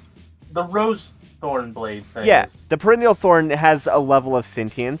 The rose thorn blade thing. Yeah, the perennial thorn has a level of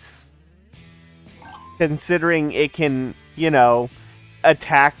sentience. Considering it can, you know,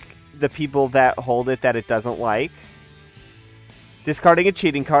 attack the people that hold it that it doesn't like. Discarding a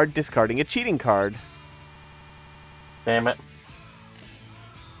cheating card, discarding a cheating card. Damn it.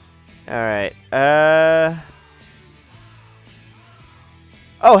 Alright,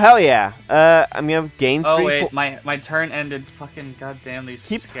 Oh, hell yeah. I'm gonna gain 3... Oh wait, my turn ended. Fucking goddamn these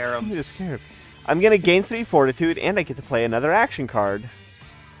scarabs. Keep the scarabs. I'm gonna gain 3 fortitude, and I get to play another action card.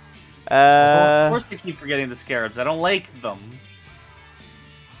 Of course I keep forgetting the scarabs. I don't like them.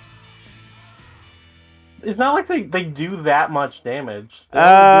 It's not like they do that much damage. They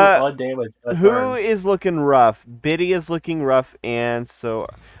only do damage. Who is looking rough? Biddy is looking rough, and so...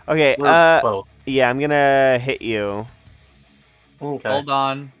 Okay, Both. yeah, I'm gonna hit you. Okay. Hold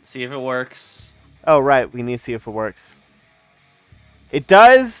on, see if it works. Oh, right, we need to see if it works. It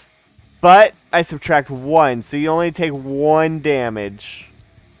does, but I subtract 1, so you only take 1 damage.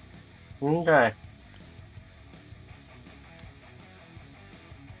 Okay.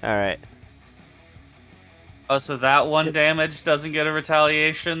 Alright. Oh, so that 1 damage doesn't get a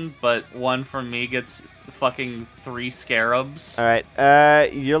retaliation, but 1 from me gets fucking 3 scarabs. Alright,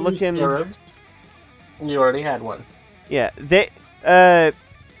 you're looking... Scarabs. You already had one. Yeah, they...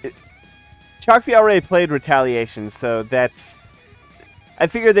 Chalkby already played Retaliation, so that's... I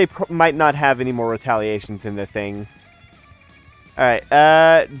figure they might not have any more retaliations in the thing. Alright,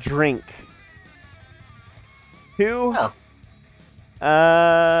 drink. 2.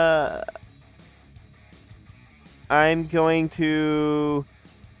 Oh. I'm going to...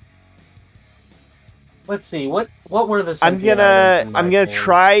 Let's see. What were the I'm sentient gonna items in my game?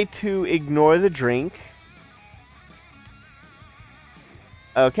 try to ignore the drink.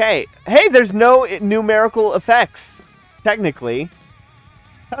 Okay. Hey, there's no numerical effects, technically.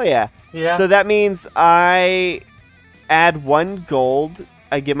 Hell yeah. Yeah. So that means I add 1 gold.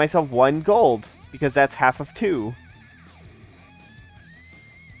 I give myself 1 gold, because that's half of 2.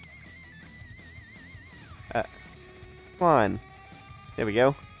 Come on. There we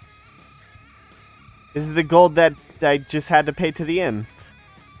go. This is the gold that I just had to pay to the inn.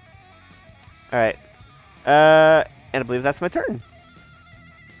 Alright. And I believe that's my turn.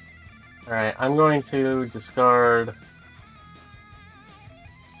 Alright, I'm going to discard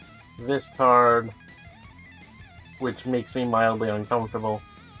this card, which makes me mildly uncomfortable.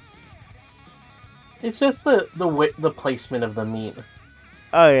 It's just the placement of the meat.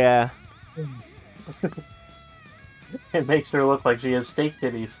 Oh, yeah. It makes her look like she has steak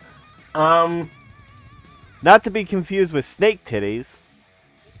titties. Not to be confused with snake titties.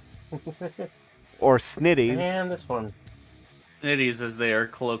 Or snitties. And this one. Snitties, as they are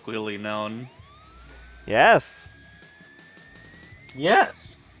colloquially known. Yes.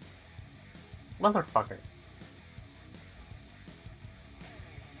 Yes! Motherfucker.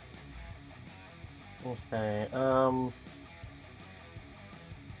 Okay,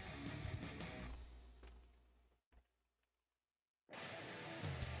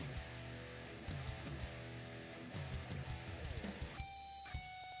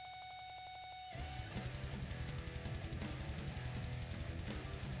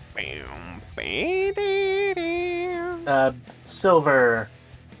 Silver.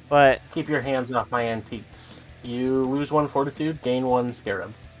 But Keep your hands off my antiques. You lose 1 fortitude, gain 1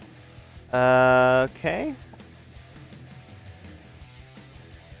 scarab. okay.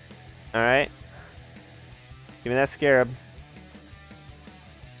 Alright. Give me that scarab.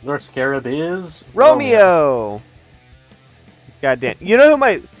 Your scarab is... Romeo! Goddamn. You know who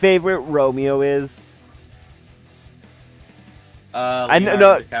my favorite Romeo is? I know.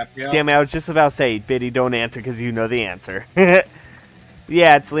 Leonardo DiCaprio? Damn it, I was just about to say, Biddy, don't answer because you know the answer.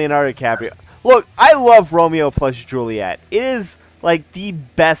 Yeah, it's Leonardo DiCaprio. Look, I love Romeo plus Juliet. It is, like, the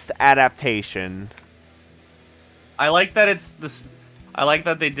best adaptation. I like that it's this. I like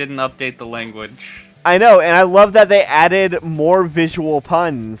that they didn't update the language. I know, and I love that they added more visual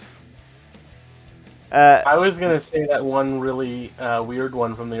puns. I was gonna say that one really weird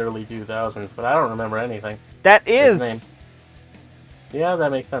one from the early 2000s, but I don't remember anything. That His name. is... Yeah,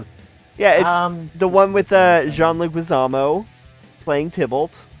 that makes sense. Yeah, it's the one with Jean-Luc Bizamo playing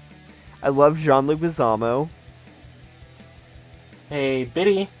Tybalt. I love Jean-Luc Bizamo. Hey,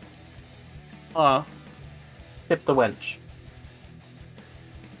 Biddy, tip the wench.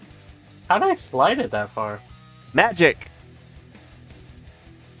 How did I slide it that far? Magic.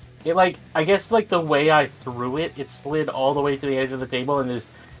 It, like, I guess, like, the way I threw it, it slid all the way to the edge of the table and just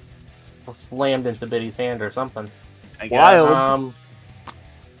slammed into Biddy's hand or something. I guess. Wild.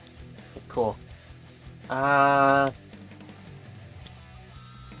 Cool.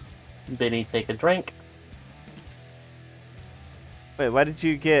 Biddy, take a drink. Wait, why did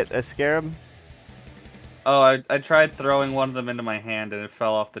you get a scarab? Oh, I tried throwing one of them into my hand and it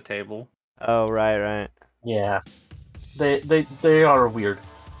fell off the table. Oh, right. Yeah. They are weird.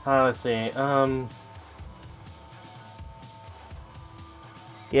 Let's see.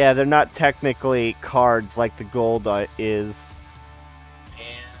 Yeah, they're not technically cards like the gold is.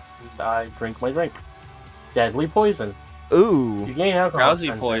 And I drink my drink. Deadly poison. Ooh. You gain alcohol. Drowsy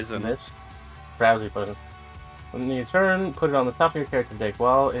content poison. from this. Drowsy poison. When you turn, put it on the top of your character deck.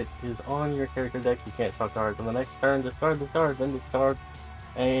 While it is on your character deck, you can't draw cards. On the next turn, discard the card, then discard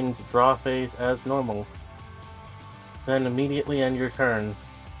and draw phase as normal. Then immediately end your turn.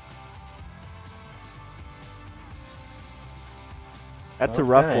 That's a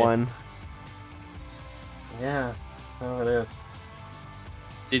rough Okay. one. Yeah, so it is.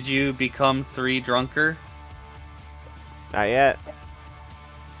 Did you become 3 drunker? Not yet.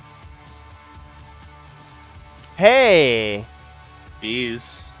 Hey!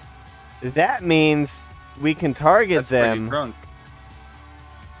 Jeez. That means we can target That's pretty them. drunk.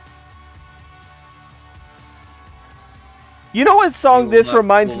 You know what song You this will not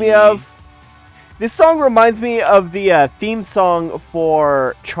reminds me believe. of? This song reminds me of the theme song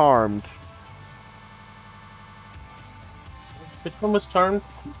for Charmed. Which one was Charmed?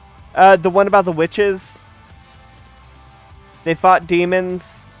 The one about the witches. They fought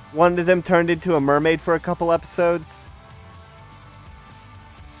demons. One of them turned into a mermaid for a couple episodes.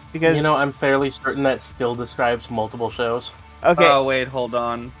 Because You know, I'm fairly certain that still describes multiple shows. okay, Oh wait, hold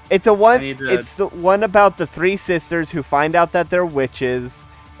on. it's a one. I need to- It's the one about the 3 sisters who find out that they're witches,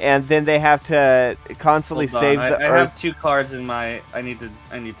 and then they have to constantly Hold on, save I the Earth. have 2 cards in my. I need to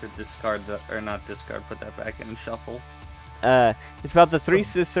discard the or not discard. Put that back in and shuffle. It's about the 3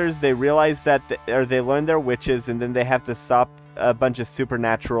 sisters. They realize that, or they learn they're witches, and then they have to stop a bunch of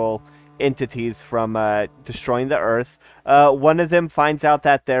supernatural entities from destroying the Earth. One of them finds out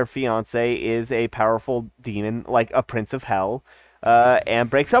that their fiance is a powerful demon, like a prince of hell, and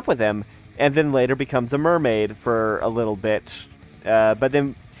breaks up with him, and then later becomes a mermaid for a little bit, but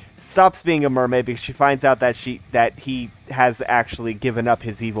then stops being a mermaid because she finds out that he has actually given up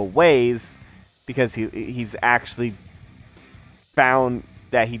his evil ways because he's actually found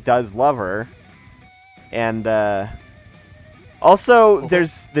that he does love her. And also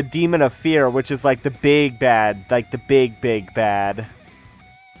there's the demon of fear, which is like the big bad, like the big bad.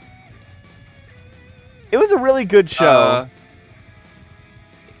 It was a really good show.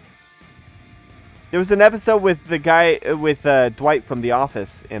 There was an episode with the guy with Dwight from The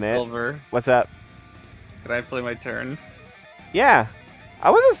Office in it. Silver. What's up? Can I play my turn? Yeah. I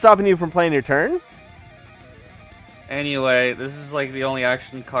wasn't stopping you from playing your turn. Anyway, this is like the only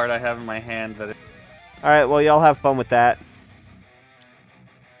action card I have in my hand that. Alright, well, y'all have fun with that.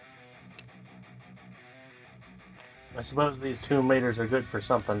 I suppose these Tomb Raiders are good for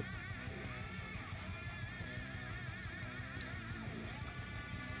something.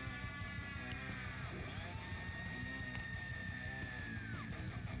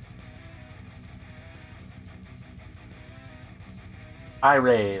 I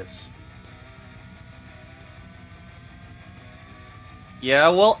raise. Yeah,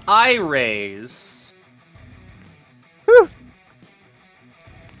 well, I raise. Whew.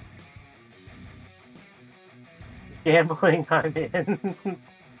 Gambling, I'm in.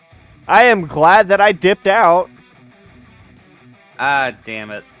 I am glad that I dipped out. Ah,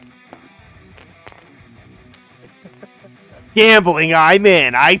 damn it. Gambling, I'm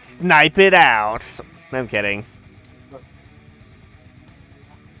in. I snipe it out. I'm kidding.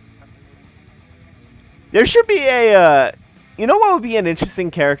 There should be a, you know what would be an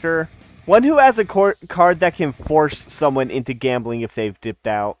interesting character? One who has a card that can force someone into gambling if they've dipped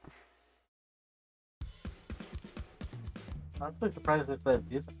out. I'm so surprised if that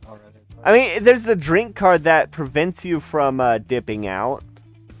isn't already. I mean, there's the drink card that prevents you from dipping out.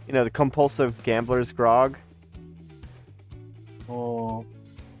 You know, the compulsive gambler's grog. Oh.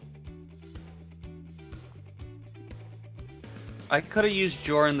 I could have used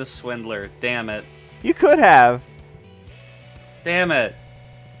Joran the Swindler. Damn it. You could have. Damn it.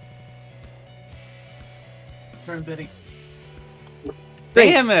 Turn, Biddy.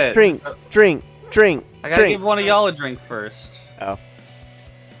 Damn it. Drink. I gotta give one of y'all a drink first. Oh.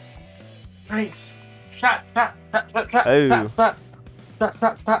 Drinks. Shot.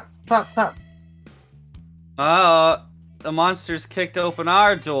 Oh. The monsters kicked open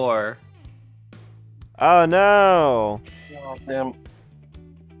our door. Oh no. Oh, damn.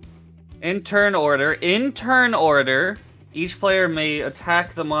 In turn order, each player may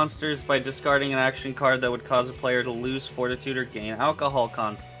attack the monsters by discarding an action card that would cause a player to lose fortitude or gain alcohol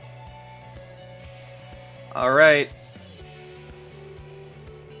content. Alright.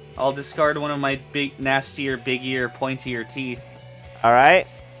 I'll discard one of my big, nastier, biggier, pointier teeth. Alright.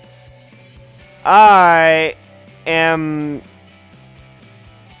 I am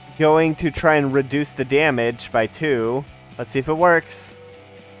going to try and reduce the damage by 2. Let's see if it works.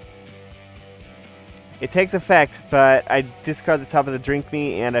 It takes effect, but I discard the top of the drink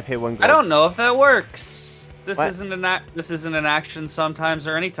me and I pay 1 gold. I don't know if that works. This What? isn't an action sometimes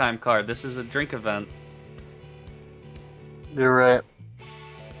or anytime card. This is a drink event. You're right.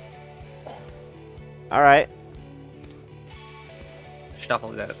 Alright. Shuffle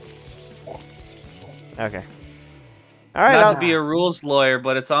that. Okay. Alright, Not I'll... to be a rules lawyer,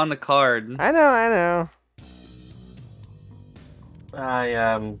 but it's on the card. I know.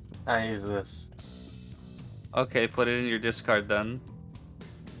 I use this. Okay, put it in your discard then.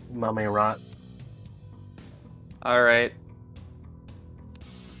 Mummy rot. Alright.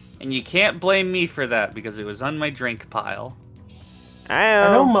 And you can't blame me for that, because it was on my drink pile. I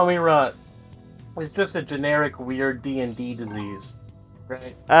know mummy rot. It's just a generic weird D&D disease.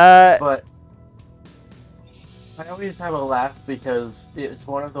 Right? But I always have a laugh because it's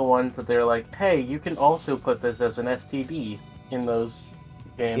one of the ones that they're like, hey, you can also put this as an STD in those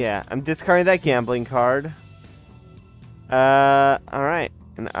games. Yeah, I'm discarding that gambling card. Alright.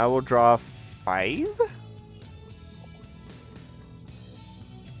 And I will draw 5?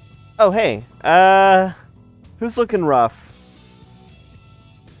 Oh, hey. Who's looking rough?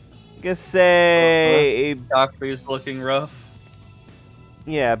 I guess say... Doctor's looking rough.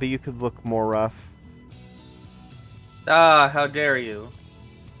 Yeah, but you could look more rough. Ah, how dare you.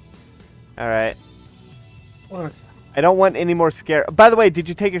 All right. I don't want any more scarab. By the way, did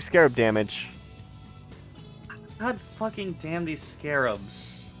you take your scarab damage? God fucking damn these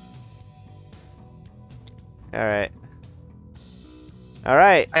scarabs. All right. All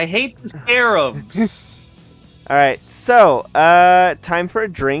right. I hate the scarabs. All right. So, time for a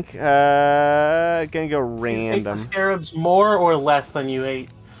drink. Gonna go random. You ate the scarabs more or less than you ate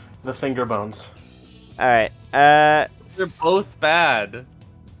the finger bones? All right. They're both bad.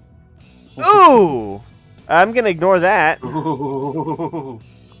 Ooh! I'm gonna ignore that. Ooh.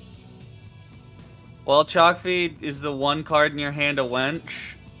 Well, Chalkfeed, is the one card in your hand a wench?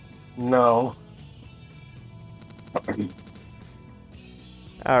 No.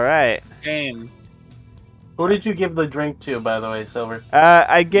 All right. Game. Who did you give the drink to, by the way, Silver?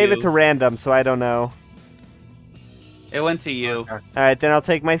 I gave it You. to random, so I don't know. It went to you. Okay. All right, then I'll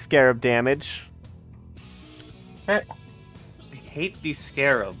take my scarab damage. Okay. I hate these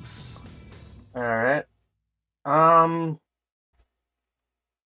scarabs. Alright.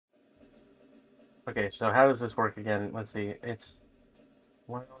 Okay, so how does this work again? Let's see. It's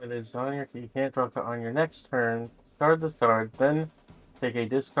while it is on your you can't draw on your next turn. Discard this card, then take a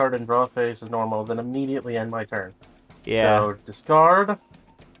discard and draw phase as normal, then immediately end my turn. Yeah. So discard.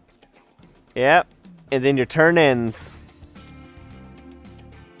 Yep. And then your turn ends.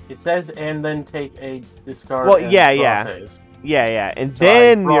 It says and then take a discard. Well, and yeah, draw yeah. phase. Yeah. And So I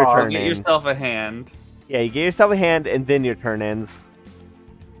then your draw, turn Get ends. yourself a hand. Yeah, you get yourself a hand, and then your turn ends.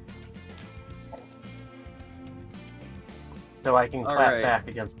 So I can clap Alright. back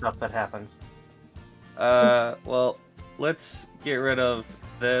against stuff that happens. Well, let's get rid of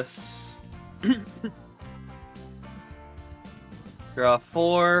this. Draw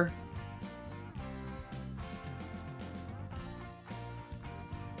 4.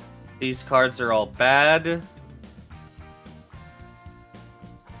 These cards are all bad.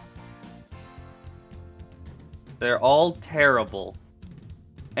 They're all terrible.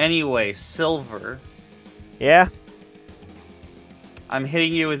 Anyway, Silver. Yeah? I'm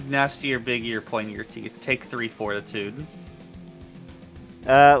hitting you with nasty or big ear, pointing your teeth. Take 3 fortitude.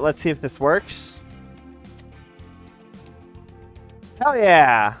 Let's see if this works. Hell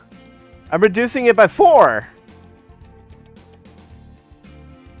yeah! I'm reducing it by 4!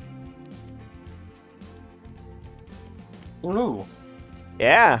 Ooh,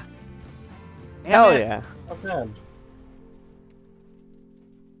 Yeah. Damn Hell it. yeah. not bad.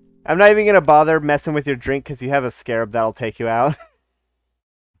 I'm not even gonna bother messing with your drink because you have a scarab that'll take you out.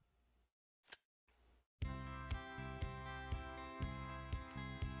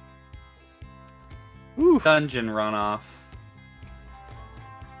 Oof. Dungeon runoff.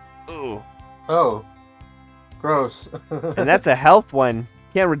 Ooh. Oh, gross. And that's a health one.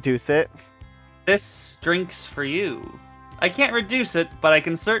 Can't reduce it. This drink's for you. I can't reduce it, but I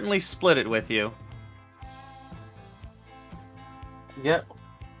can certainly split it with you. Yep.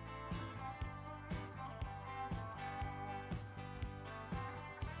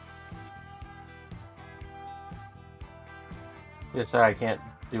 Yeah, sorry, I can't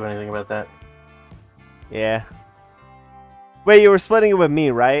do anything about that. Yeah. Wait, you were splitting it with me,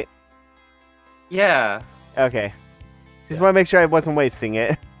 right? Yeah. Okay. Just Yeah. want to make sure I wasn't wasting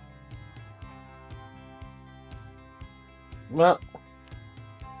it. Well,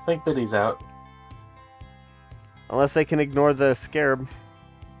 I think that he's out. Unless they can ignore the scarab.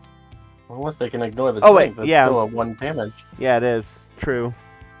 Unless they can ignore the Oh, drink, wait, that's yeah. still a 1 damage. Yeah, it is. True.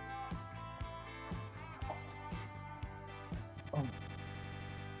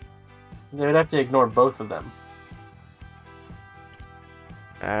 They would have to ignore both of them.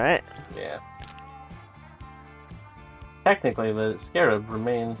 Alright. Yeah. Technically, the scarab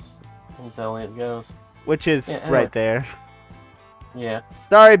remains until it goes. Which is Yeah, anyway. right there. Yeah.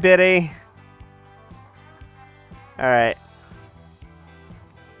 Sorry, Biddy. Alright.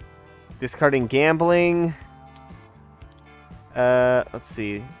 Discarding gambling. Let's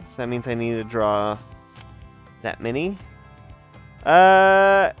see. So that means I need to draw that many.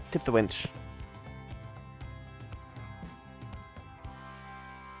 Tip the winch.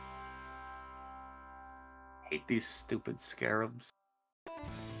 Hate these stupid scarabs.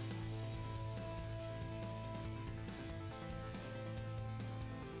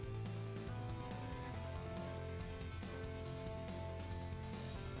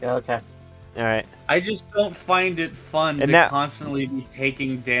 Yeah, okay. Alright. I just don't find it fun And to now- constantly be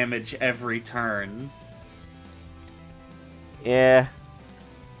taking damage every turn. Yeah.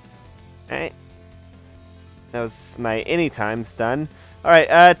 Alright. That was my anytime's done.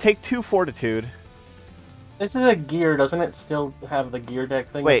 Alright, take 2 fortitude. This is a gear, doesn't it still have the gear deck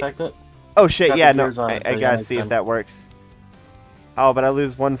thing Wait. affect it? Oh shit, got yeah, the no. gears on I it, so yeah, gotta it's see if done. that works. Oh, but I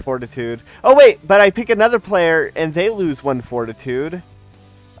lose 1 fortitude. Oh, wait, but I pick another player and they lose 1 fortitude.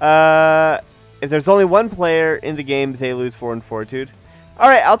 If there's only one player in the game, they lose 1 fortitude. All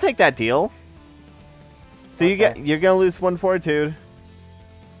right, I'll take that deal. So Okay. you're gonna lose 1 fortitude.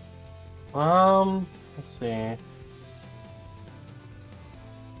 Let's see.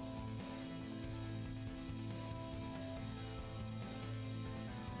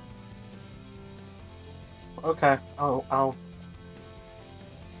 Okay, I'll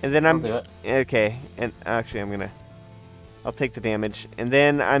And then do it. okay. And actually, I'll take the damage, and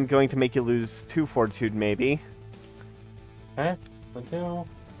then I'm going to make you lose 2 fortitude, maybe. Okay, I do.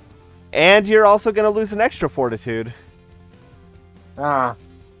 And you're also gonna lose an extra fortitude. Ah,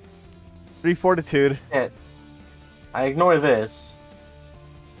 3 fortitude. shit. I ignore this.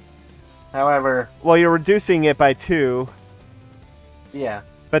 However, Well, you're reducing it by 2, yeah.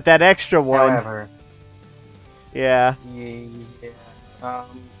 but that extra one. However, Yeah. yeah.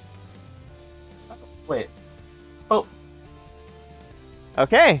 Wait. Oh,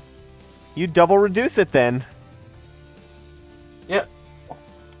 Okay. You double reduce it then. yep.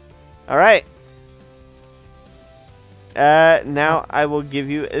 All right. Now I will give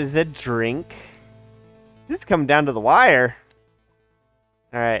you the drink. This is coming down to the wire.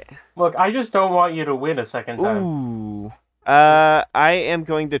 All right. Look, I just don't want you to win a second time. Ooh. I am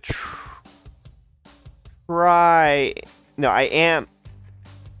going to try. No, I am.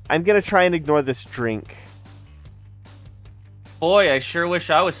 I'm gonna try and ignore this drink. Boy, I sure wish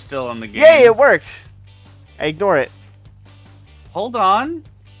I was still in the game. Yay! It worked. I ignore it. Hold on.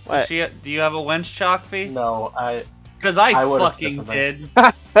 What? Do you have a wench chalk fee? No, Because I would've fucking said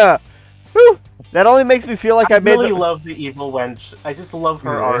did. Whew. That only makes me feel like I I made really the... love the evil wench. I just love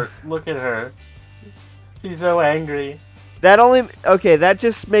her Yeah. art. Look at her. She's so angry. That only... Okay, that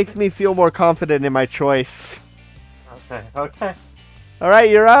just makes me feel more confident in my choice. Okay, okay.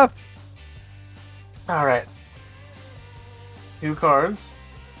 Alright, you're up. Alright. 2 cards.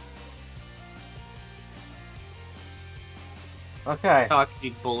 Okay. Chalk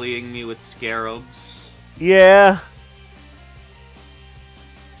be bullying me with scarabs. Yeah.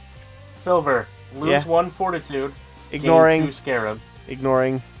 Silver. Lose Yeah. 1 fortitude. Ignoring. Gain 2 scarab.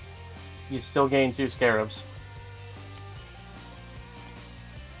 Ignoring. You still gain 2 scarabs.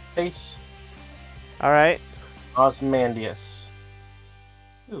 Face. Alright. Osmandius.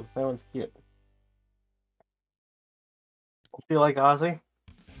 Ooh, that one's cute. Feel like Ozzy?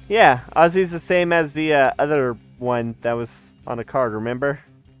 Yeah, Ozzy's the same as the other one that was on a card, remember?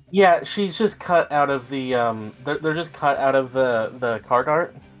 Yeah, she's just cut out of the they're just cut out of the card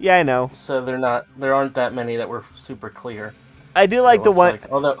art. Yeah, I know. So there aren't that many that were super clear. I do like It the looks one... like.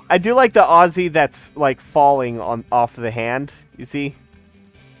 Although I do like the Ozzy that's, like, falling off the hand. You see?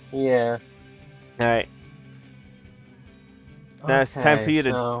 yeah. Alright. Now it's time for you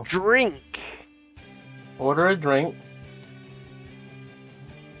to so drink. order a drink.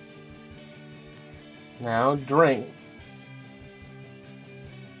 Now drink.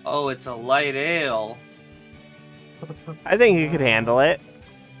 Oh, it's a light ale. I think you could handle it.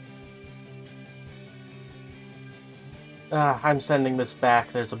 I'm sending this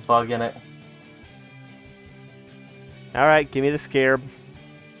back. There's a bug in it. Alright, give me the scarab.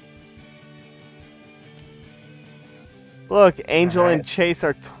 Look, Angel and Alright. Chase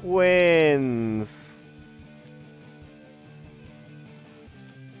are twins.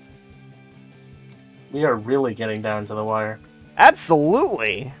 We are really getting down to the wire.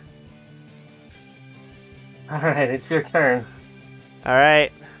 Absolutely. Alright, it's your turn.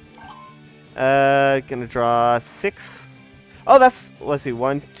 Alright. Gonna draw 6. Oh, that's... Let's see.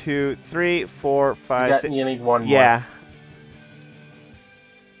 1, 2, 3, 4, 5, 6. You need one more. Yeah.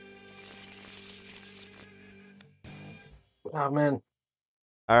 Oh man.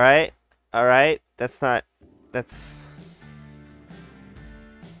 Alright. Alright. That's not... That's...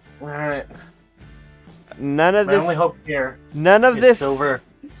 Alright. None of My this... only hope here None of is this... silver.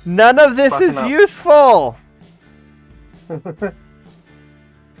 None of this Fucking is up. useful!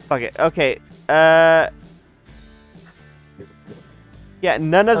 Fuck it. Okay. Yeah,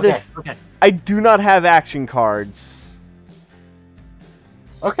 none of this... Okay. I do not have action cards.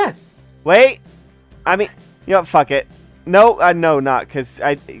 Okay. Wait! I mean... You know, fuck it. No, no, not, because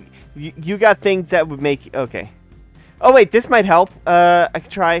you got things that would make... Okay. Oh, wait, this might help. I could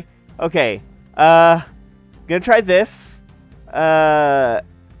try... Okay. Gonna try this. Oh,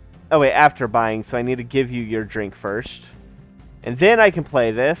 wait, after buying, so I need to give you your drink first. And then I can play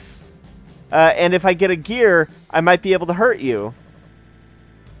this. And if I get a gear, I might be able to hurt you.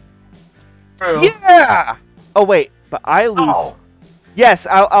 True. Yeah! Oh, wait, but I lose... Oh. Yes,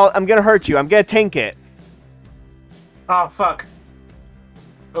 I'm gonna hurt you. I'm gonna tank it. Oh fuck.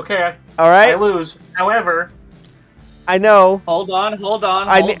 Okay. All right. I lose. However, I know. Hold on.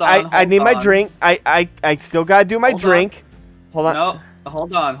 I need my drink. I still gotta do my drink. Hold on. No,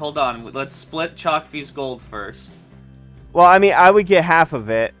 hold on. Let's split Chalkfee's gold first. Well, I mean, I would get half of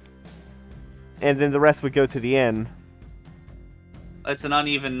it, and then the rest would go to the inn. It's an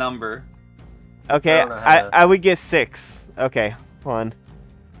uneven number. Okay, I would get 6. Okay, hold on.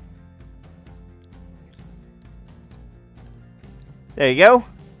 There you go. All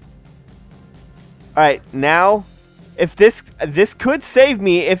right, now, if this could save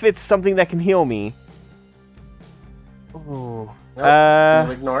me if it's something that can heal me. Ooh. Nope,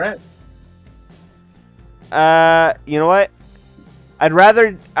 you ignore it. You know what? I'd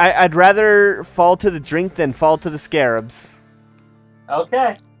rather fall to the drink than fall to the scarabs.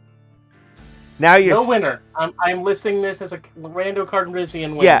 Okay. Now you're no winner. I'm listing this as a Rando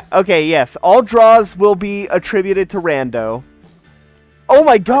Cardinalian win. Yeah. Okay. Yes. All draws will be attributed to Rando. Oh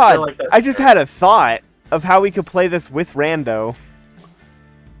my God! I just had a thought of how we could play this with Rando.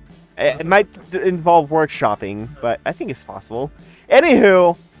 It might involve workshopping, but I think it's possible.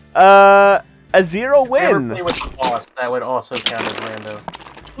 Anywho, a 0 win. If I ever play with the boss, that would also count as Rando.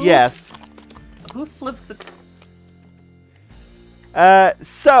 Yes. Who flipped the...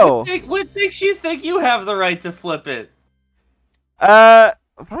 So... What makes you think you have the right to flip it?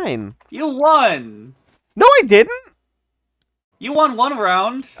 Fine. You won! No, I didn't! You won 1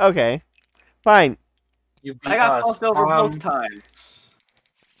 round. Okay. Fine. I got fucked over both times.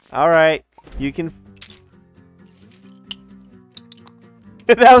 Alright. You can...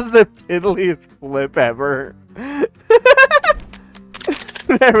 That was the piddliest flip ever.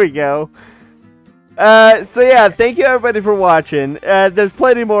 There we go. So yeah, thank you everybody for watching. There's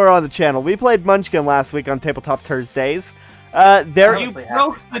plenty more on the channel. We played Munchkin last week on Tabletop Thursdays. You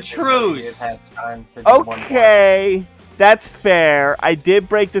broke the truce. Okay, that's fair. I did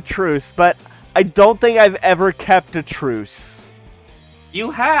break the truce, but I don't think I've ever kept a truce.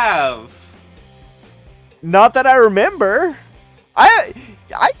 You have. Not that I remember. I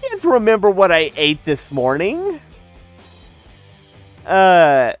can't remember what I ate this morning.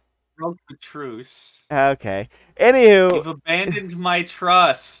 Broke the truce. Okay. Anywho, you've abandoned my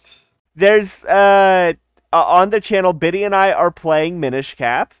trust. There's on the channel, Biddy and I are playing Minish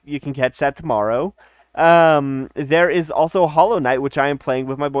Cap. You can catch that tomorrow. There is also Hollow Knight, which I am playing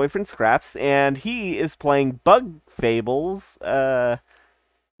with my boyfriend Scraps, and he is playing Bug Fables.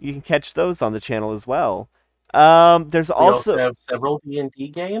 You can catch those on the channel as well. There's also have several D&D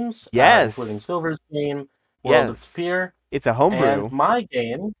games. Yes, including Silver's game, World of Sphere. It's a homebrew. And my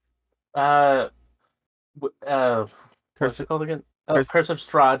game, what's it called again? Curse of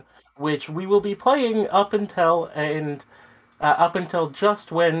Strahd, which we will be playing up until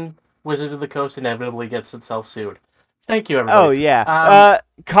just when Wizards of the Coast inevitably gets itself sued. Thank you, everybody. Oh yeah.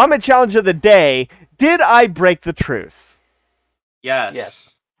 Comment challenge of the day: did I break the truce? Yes.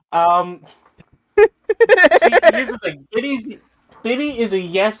 Yes. See, here's the thing. Biddy is a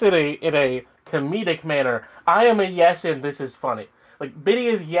yes in a comedic manner. I am a yes and this is funny. Like, Biddy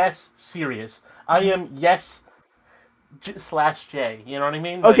is yes serious. I am yes /J. You know what I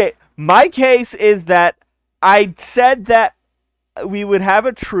mean? Okay, like, my case is that I said that we would have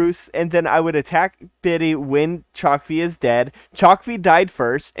a truce and then I would attack Biddy when Chalkfee is dead. Chalkfee died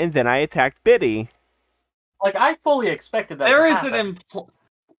first and then I attacked Biddy. Like, I fully expected that There to is happen.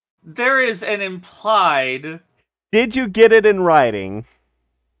 There is an implied... Did you get it in writing?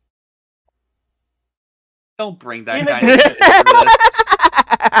 Don't bring that guy into this.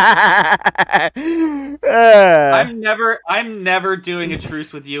 I'm never doing a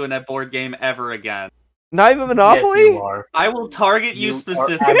truce with you in a board game ever again. Not even Monopoly? Yes, you are. I will target you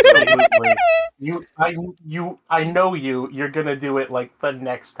specifically. I know you. You're gonna do it like the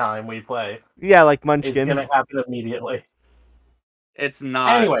next time we play. Yeah, like Munchkin. It's gonna happen immediately. It's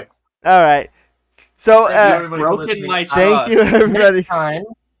not. Anyway. All right. So, broken my trust. Thank you, everybody. Next time,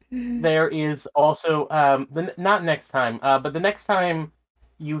 there is also not next time, but the next time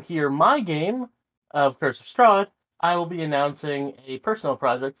you hear my game of Curse of Strahd, I will be announcing a personal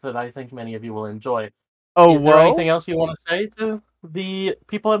project that I think many of you will enjoy. Oh, is there anything else you want to say to the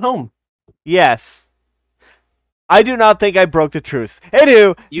people at home? Yes. I do not think I broke the truce.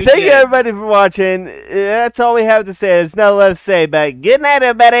 Anywho, thank you everybody for watching. That's all we have to say. There's nothing left to say, but good night,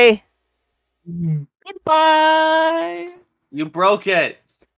 everybody. Goodbye. You broke it.